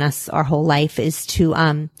father's given us our whole life is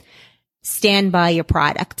to, stand by your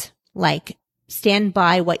product. Like, stand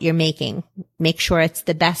by what you're making. Make sure it's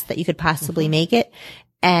the best that you could possibly make it,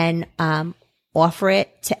 and, offer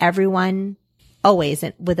it to everyone always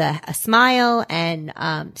with a smile, and,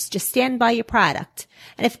 just stand by your product.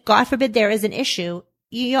 And if God forbid there is an issue,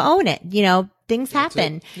 you own it. You know, things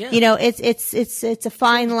happen. Yeah. You know, it's a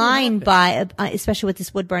fine line especially with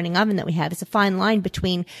this wood burning oven that we have. It's a fine line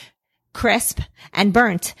between crisp and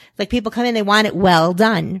burnt. Like, people come in, they want it well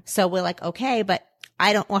done. So we're like, okay, but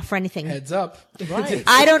I don't offer anything. Heads up. Right.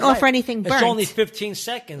 I don't offer anything burnt. It's only 15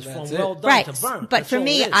 seconds from well done Right. to burnt. But That's for all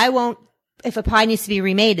me, it is. I won't. If a pie needs to be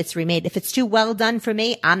remade, it's remade. If it's too well done for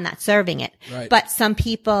me, I'm not serving it. Right. But some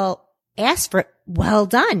people ask for it well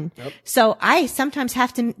done. Yep. So I sometimes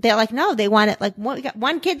have to, they're like, no, they want it like, we got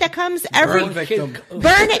one kid that comes every, Burn victim.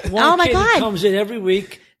 burn it. One Oh my kid God. comes in every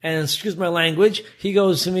week, and excuse my language, he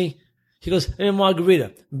goes to me, hey,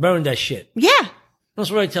 Margarita, burn that shit. Yeah. That's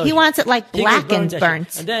what I tell He you. wants it like He goes, blackened, that shit.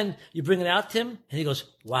 burnt. And then you bring it out to him, and he goes,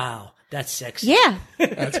 wow, that's sexy. Yeah.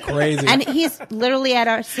 That's crazy. And he's literally at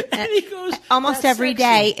our, And he goes, almost "That's every sexy."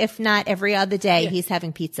 day, if not every other day, he's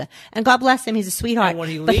having pizza. And God bless him, he's a sweetheart. And when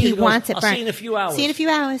he but leaves, he he goes, wants it "I'll burnt. see you in a few hours." See you in a few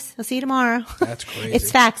hours. I'll see you tomorrow. That's crazy.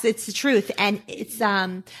 It's facts. It's the truth. And it's,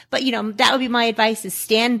 but you know, that would be my advice is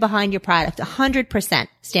stand behind your product. 100%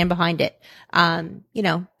 stand behind it. You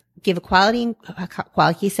know, give a quality,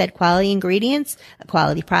 he said quality ingredients, a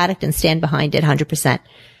quality product, and stand behind it 100%. Like,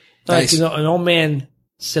 Nice. you know, an old man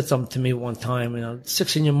said something to me one time, you know, it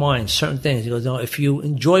sticks in your mind, certain things. He goes, no, if you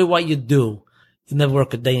enjoy what you do, you never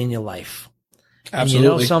work a day in your life. Absolutely. And you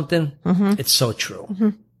know something? It's so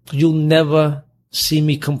true. You'll never see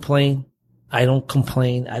me complain. I don't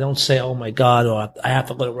complain. I don't say, oh my God, or I have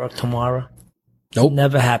to go to work tomorrow. Nope.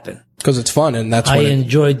 Never happen. Because it's fun, and that's I what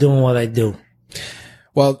enjoy doing what I do.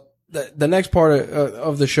 Well, the next part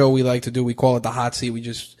of the show we like to do, we call it the hot seat. We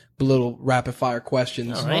just little rapid fire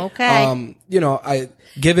questions. All right. Okay. You know,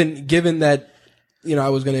 given that, you know, I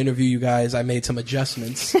was going to interview you guys, I made some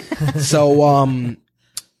adjustments. So,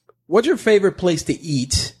 what's your favorite place to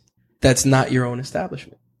eat that's not your own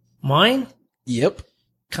establishment? Mine? Yep.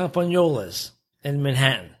 Campagnola's in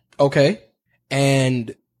Manhattan. Okay.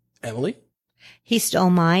 And Emily? He stole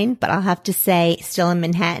mine, but I'll have to say still in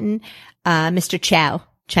Manhattan, Mr. Chow,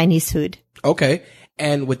 Chinese food. Okay.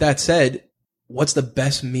 And with that said, what's the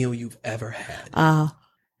best meal you've ever had? Oh,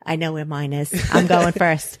 I know where mine is. I'm going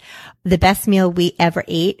first. The best meal we ever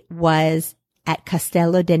ate was at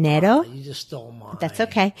Castello de Nero. You just stole mine. That's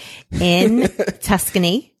okay. In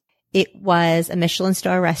Tuscany. It was a Michelin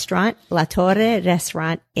star restaurant, La Torre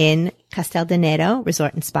restaurant in Castel de Nero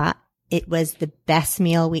Resort and Spa. It was the best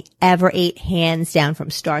meal we ever ate, hands down from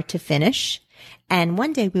start to finish. And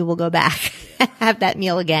one day we will go back and have that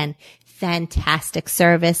meal again. Fantastic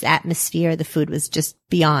service, atmosphere. The food was just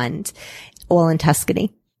beyond, all in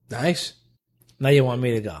Tuscany. Nice. Now you want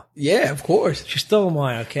me to go. Yeah, of course. She stole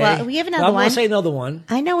mine, okay? Well, we have another I'm one. going to say another one.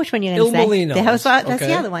 I know which one you're going to say. Il Molino. That's Okay.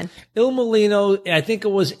 the other one. Il Molino, I think it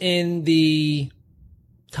was in the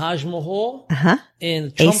Taj Mahal.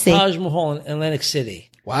 In Trump AC. Taj Mahal in Atlantic City.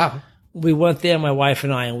 Wow. We went there, my wife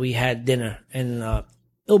and I, and we had dinner. And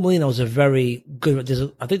Il Molino was a very good.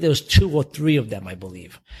 I think there was 2 or 3 of them, I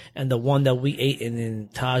believe. And the one that we ate in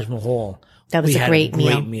Taj Mahal, That was we a had great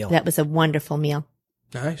meal. meal. That was a wonderful meal.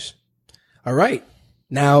 Nice. All right.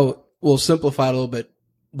 Now we'll simplify it a little bit.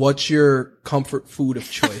 What's your comfort food of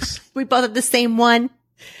choice? We both have the same one.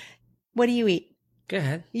 What do you eat? Go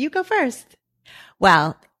ahead. You go first.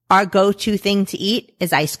 Well, our go-to thing to eat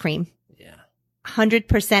is ice cream. Yeah.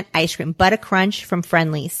 100% ice cream. Butter Crunch from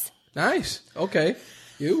Friendly's. Nice. Okay.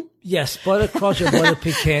 You? Yes, butter crunch or butter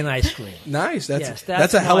pecan ice cream. Nice. That's Yes,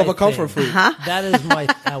 that's a hell of my a comfort thing. food. That is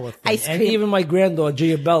our thing. Ice And cream. even my granddaughter,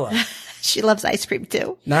 Giabella. She loves ice cream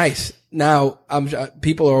too. Nice. Now,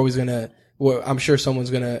 people are always gonna. Well, I'm sure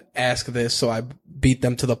someone's gonna ask this, so I beat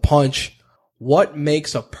them to the punch. What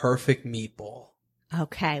makes a perfect meatball?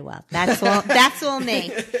 Okay, well, that's all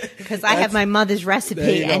me. Because I have my mother's There recipe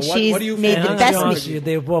you go. and What she's do you made think? the And best I'll be honest meat. with you,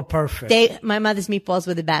 they were perfect. My mother's meatballs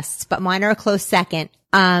were the best, but mine are a close second.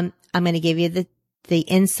 I'm going to give you the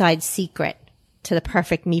inside secret to the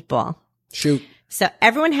perfect meatball. Shoot. So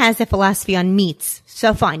everyone has their philosophy on meats.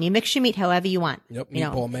 So fine, you mix your meat however you want. Yep. You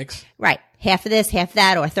know, Meatball mix. right. Half of this, half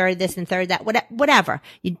that, or a third of this and third of that, whatever.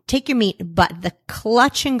 You take your meat, but the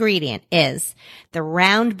clutch ingredient is the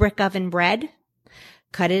round brick oven bread.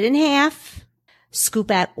 Cut it in half,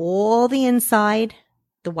 scoop out all the inside,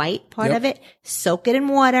 the white part Yep. of it, soak it in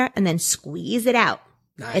water, and then squeeze it out.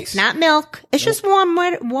 Nice. It's not milk. It's just warm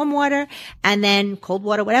water, and then cold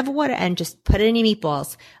water, whatever water, and just put it in your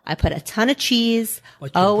meatballs. I put a ton of cheese.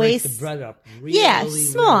 But you Always, break the bread up really,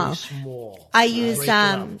 small. really small. I use Break it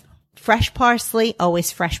up. fresh parsley,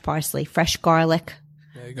 always fresh parsley, fresh garlic,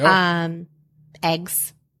 There you go.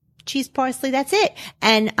 eggs, cheese, parsley. That's it.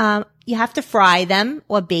 And you have to fry them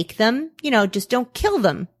or bake them. Just don't kill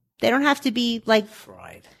them. They don't have to be like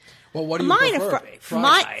Fried. Well, what do you mine. prefer?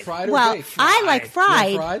 Fried or Well, baked? I like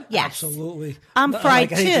fried. Fried? Yes, Absolutely. I'm Not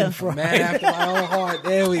fried like anything too. fried. Man after my own heart.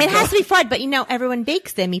 There we go. It has to be fried, but everyone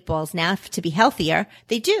bakes their meatballs now to be healthier.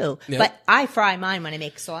 They do. Yep. But I fry mine when I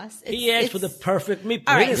make sauce. He asked for the perfect meatball.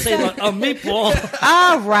 All He right, didn't say so- a meatball.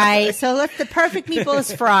 All right. So the perfect meatball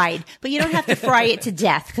is fried, but you don't have to fry it to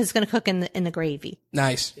death because it's going to cook in the gravy.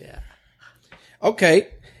 Nice. Yeah. Okay.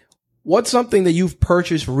 What's something that you've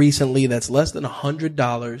purchased recently that's less than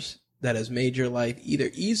 $100 that has made your life either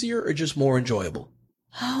easier or just more enjoyable?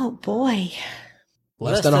 Oh boy.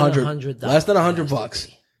 Less than $100. Less than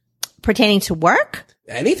 $100. Pertaining to work?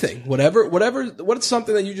 Anything. Whatever. What's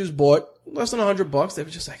something that you just bought? Less than $100. They were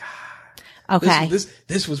just like, Okay.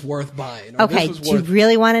 This was worth buying. Or Okay. This was Do you worth.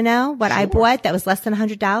 really want to know what I Sure. bought that was less than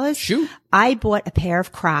 $100? Shoot. I bought a pair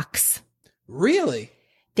of Crocs. Really?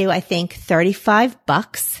 They were, I think,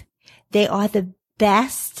 $35. They are the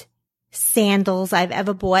best sandals I've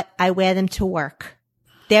ever bought. I wear them to work.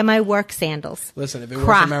 They're my work sandals. Listen, if it works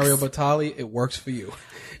Crocs. for Mario Batali, it works for you.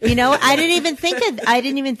 I didn't even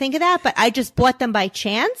think of that, but I just bought them by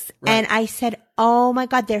chance. Right. And I said, oh my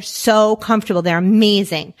God, they're so comfortable. They're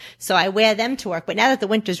amazing. So I wear them to work. But now that the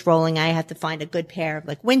winter's rolling, I have to find a good pair of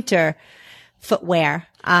like winter footwear.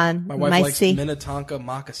 My wife likes Minnetonka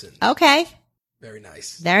moccasins. Okay. Very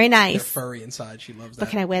nice. Very They're nice. furry inside. She loves that. But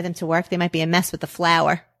can I wear them to work? They might be a mess with the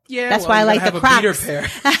flour. Yeah, That's well, why I you like gotta the have a beater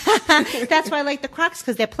Crocs. pair. That's why I like the Crocs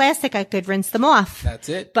because they're plastic. I could rinse them off. That's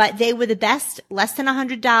it. But they were the best, less than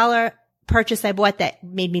 $100 purchase I bought that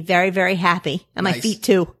made me very, very happy. And my Nice. feet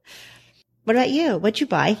too. What about you? What'd you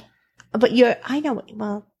buy? But I know,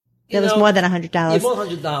 well, there was more than $100. Yeah, more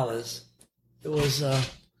than $100. It was,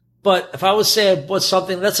 but if I would say I bought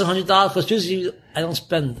something less than $100, because usually I don't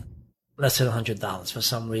spend less than $100 for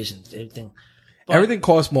some reason. Everything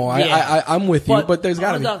costs more. Yeah. I'm with you, but there's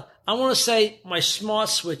got to be. I want to say my smart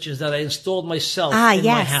switches that I installed myself in yes.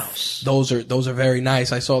 my house. Those are very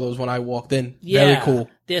nice. I saw those when I walked in. Yeah, Very cool.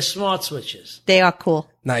 They're smart switches. They are cool.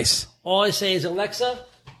 Nice. All I say is, Alexa,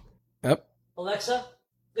 Yep. Alexa,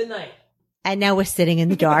 good night. And now we're sitting in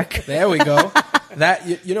the dark. There we go. That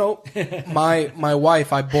my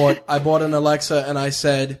wife, I bought an Alexa and I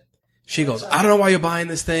said, she goes, I don't know why you're buying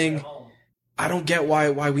this thing. I don't get why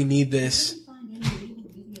we need this.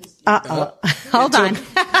 Hold on.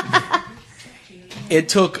 It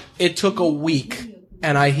took a week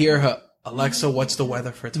and I hear her, Alexa, what's the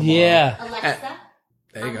weather for tomorrow? Yeah. Alexa,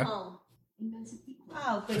 There you go.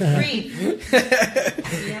 Oh, good grief.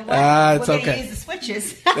 You know what? It's We're okay. gonna use the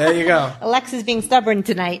switches. There you go. Alexa's being stubborn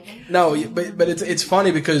tonight. No, but it's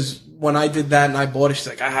funny because when I did that and I bought it, she's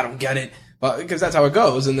like, I don't get it. But because that's how it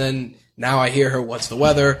goes. And then now I hear her, what's the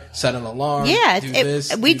weather? Set an alarm. Yeah, do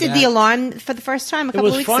this, we do did that. the alarm for the first time a It couple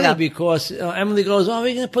was of weeks funny ago. because Emily goes, "Oh,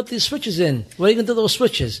 we're going to put these switches in. Where are you going to do those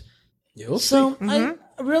switches?" You'll So see. I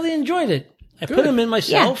really enjoyed it. I put them in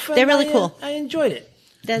myself. Yeah, they're and really cool. I enjoyed it.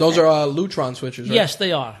 Those are Lutron switches, right? Yes,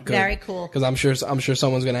 they are. very cool. Because I'm sure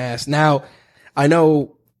someone's going to ask. Now, I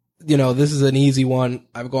know, this is an easy one.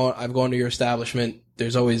 I've gone to your establishment.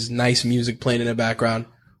 There's always nice music playing in the background.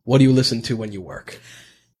 What do you listen to when you work?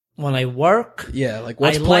 When I work, Yeah, like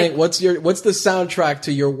what's I playing? like- What's the soundtrack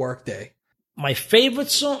to your work day? my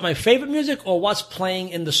favorite song, my favorite music, or what's playing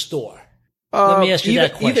in the store? Let me ask you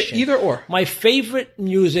that question. Either or. My favorite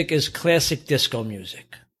music is classic disco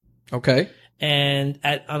music. Okay. And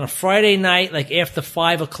on a Friday night, like after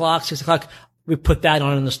 5 o'clock, 6 o'clock, we put that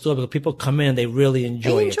on in the store because people come in and they really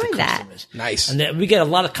enjoy it. enjoy the that. customers. Nice. And then we get a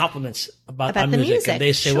lot of compliments about our the music. music, And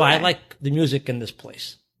they say, well, I sure. like the music in this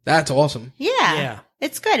place. That's awesome. Yeah. Yeah.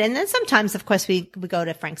 It's good. And then sometimes, of course, we go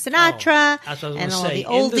to Frank Sinatra That's what I was and gonna all say. the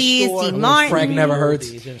In the oldies, store, Dean Martin. Frank Never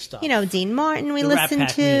Hurts. Oldies and stuff. Dean Martin we The Rat listen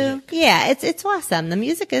Pack to. music. Yeah, it's awesome. The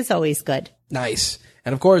music is always good. Nice.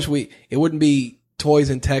 And of course, it wouldn't be Toys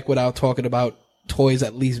and Tech without talking about toys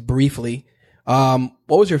at least briefly. What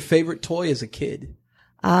was your favorite toy as a kid?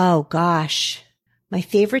 Oh gosh. My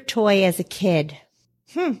favorite toy as a kid.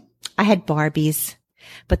 I had Barbies.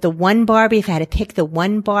 But the one Barbie, if I had to pick the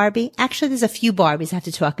one Barbie, actually there's a few Barbies I have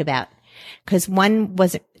to talk about. Cause one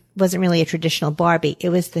wasn't really a traditional Barbie. It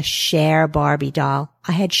was the Cher Barbie doll.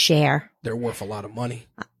 I had Cher. They're worth a lot of money.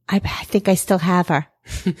 I think I still have her.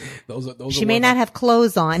 She may not have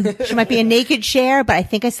clothes on. She might be a naked Cher, but I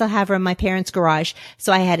think I still have her in my parents' garage.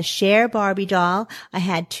 So I had a Cher Barbie doll. I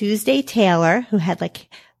had Tuesday Taylor, who had like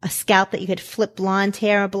a scalp that you could flip blonde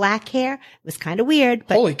hair or black hair. It was kind of weird,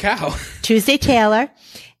 but holy cow. Tuesday Taylor.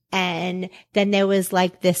 And then there was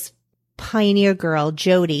like this Pioneer girl,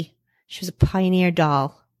 Jody. She was a Pioneer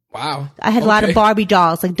doll. Wow. I had a lot of Barbie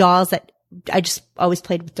dolls, like dolls that I just always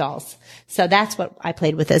played with dolls. So that's what I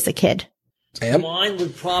played with as a kid. Sam? Mine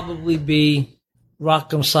would probably be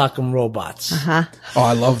Rock'em Sock'em Robots. Uh-huh. Oh,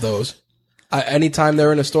 I love those. Anytime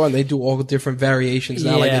they're in a store and they do all different variations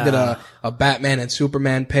now, like they did a Batman and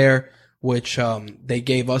Superman pair, which they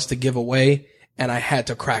gave us to give away, and I had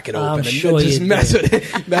to crack it open and just mess with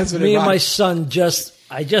it. Me and my son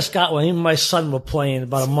I just got one. Me and my son were playing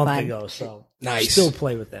about a month ago, so nice. Still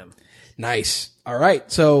play with them. Nice. All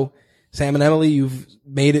right, so Sam and Emily, you've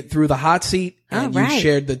made it through the hot seat, and you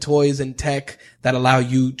shared the toys and tech that allow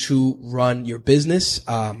you to run your business.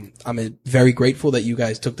 I'm very grateful that you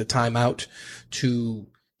guys took the time out to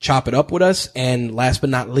chop it up with us. And last but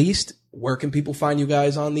not least, where can people find you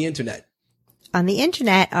guys on the internet? On the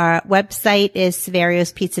internet, our website is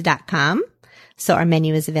Saverio'sPizza.com. So our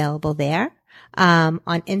menu is available there. On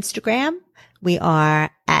Instagram, we are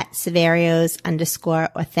at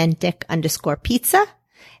Saverio's_authentic_pizza.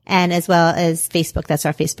 And as well as Facebook. That's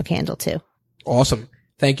our Facebook handle too. Awesome.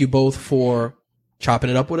 Thank you both for chopping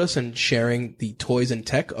it up with us and sharing the toys and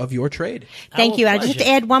tech of your trade. Thank you. I just have to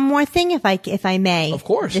add one more thing if I may. Of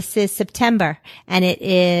course. This is September and it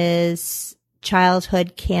is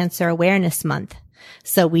Childhood Cancer Awareness Month.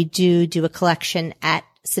 So we do a collection at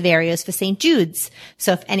Saverio's for St. Jude's.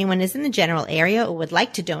 So if anyone is in the general area or would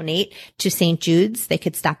like to donate to St. Jude's, they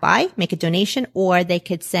could stop by, make a donation, or they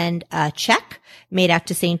could send a check made out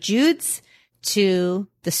to St. Jude's to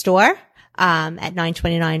the store at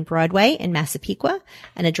 929 Broadway in Massapequa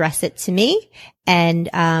and address it to me. And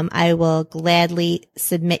I will gladly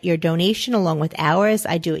submit your donation along with ours.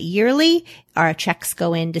 I do it yearly. Our checks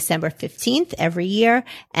go in December 15th every year,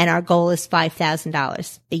 and our goal is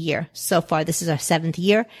 $5,000 a year. So far, this is our 7th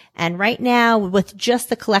year. And right now, with just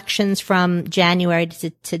the collections from January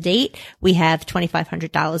to date, we have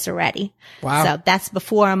 $2,500 already. Wow. So that's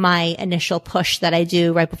before my initial push that I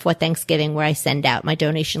do right before Thanksgiving, where I send out my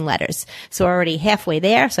donation letters. So we're already halfway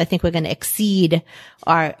there. So I think we're going to exceed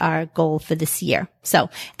our goal for this year. So,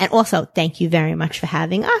 and also thank you very much for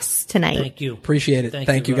having us tonight. Thank you. Appreciate it.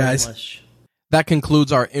 Thank you guys. Much. That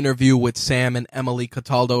concludes our interview with Sam and Emily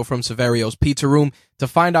Cataldo from Saverio's Pizza Room. To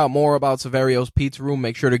find out more about Saverio's Pizza Room,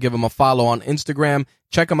 make sure to give them a follow on Instagram,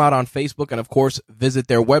 check them out on Facebook, and of course, visit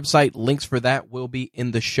their website. Links for that will be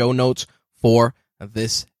in the show notes for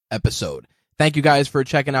this episode. Thank you guys for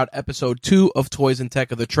checking out episode 2 of Toys and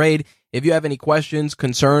Tech of the Trade. If you have any questions,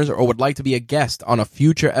 concerns, or would like to be a guest on a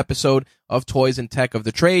future episode of Toys and Tech of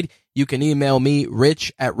the Trade, you can email me,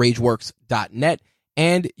 rich@rageworks.net.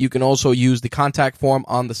 And you can also use the contact form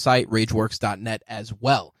on the site, rageworks.net, as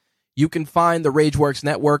well. You can find the Rageworks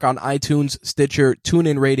Network on iTunes, Stitcher,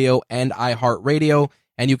 TuneIn Radio, and iHeartRadio.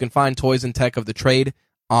 And you can find Toys and Tech of the Trade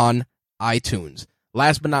on iTunes.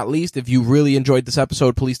 Last but not least, if you really enjoyed this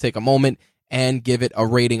episode, please take a moment and give it a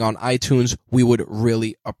rating on iTunes. We would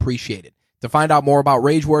really appreciate it. To find out more about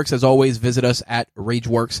Rageworks, as always, visit us at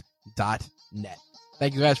rageworks.net.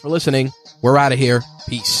 Thank you guys for listening. We're out of here.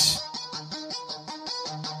 Peace.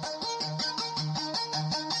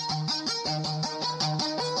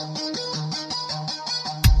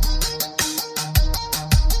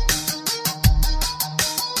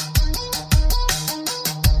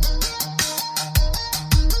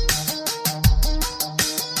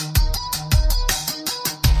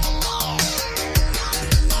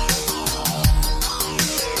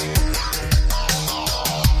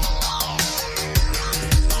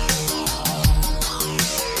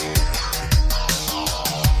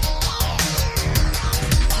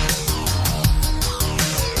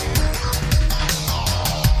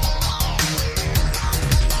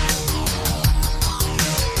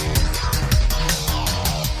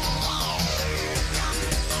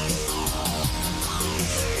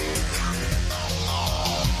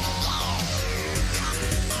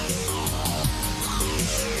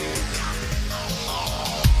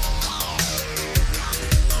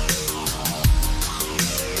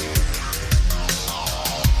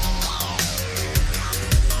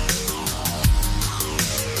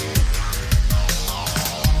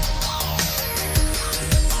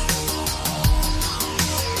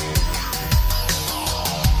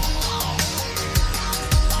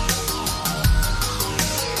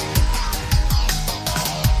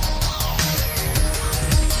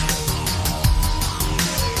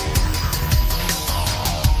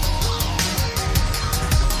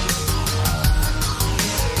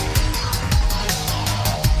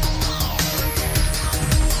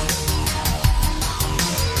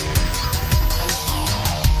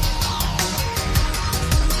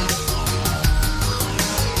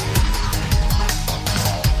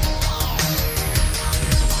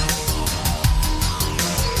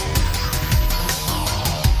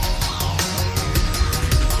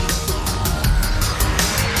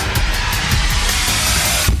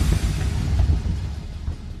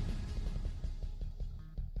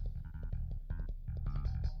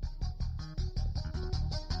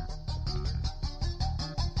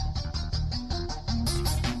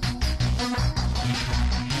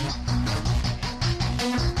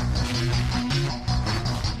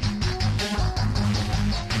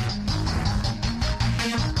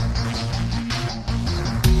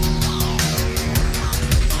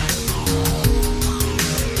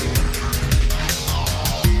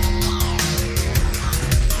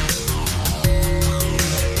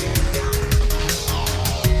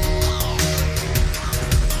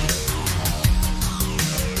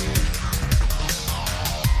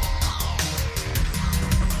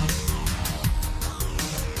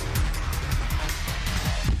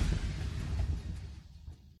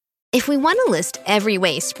 If we want to list every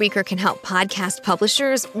way Spreaker can help podcast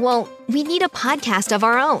publishers, well, we need a podcast of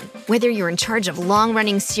our own. Whether you're in charge of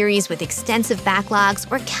long-running series with extensive backlogs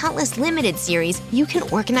or countless limited series, you can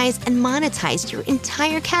organize and monetize your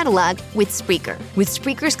entire catalog with Spreaker. With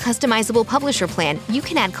Spreaker's customizable publisher plan, you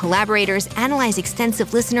can add collaborators, analyze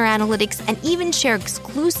extensive listener analytics, and even share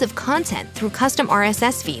exclusive content through custom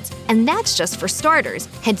RSS feeds. And that's just for starters.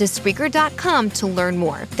 Head to Spreaker.com to learn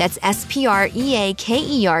more. That's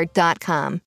Spreaker.com.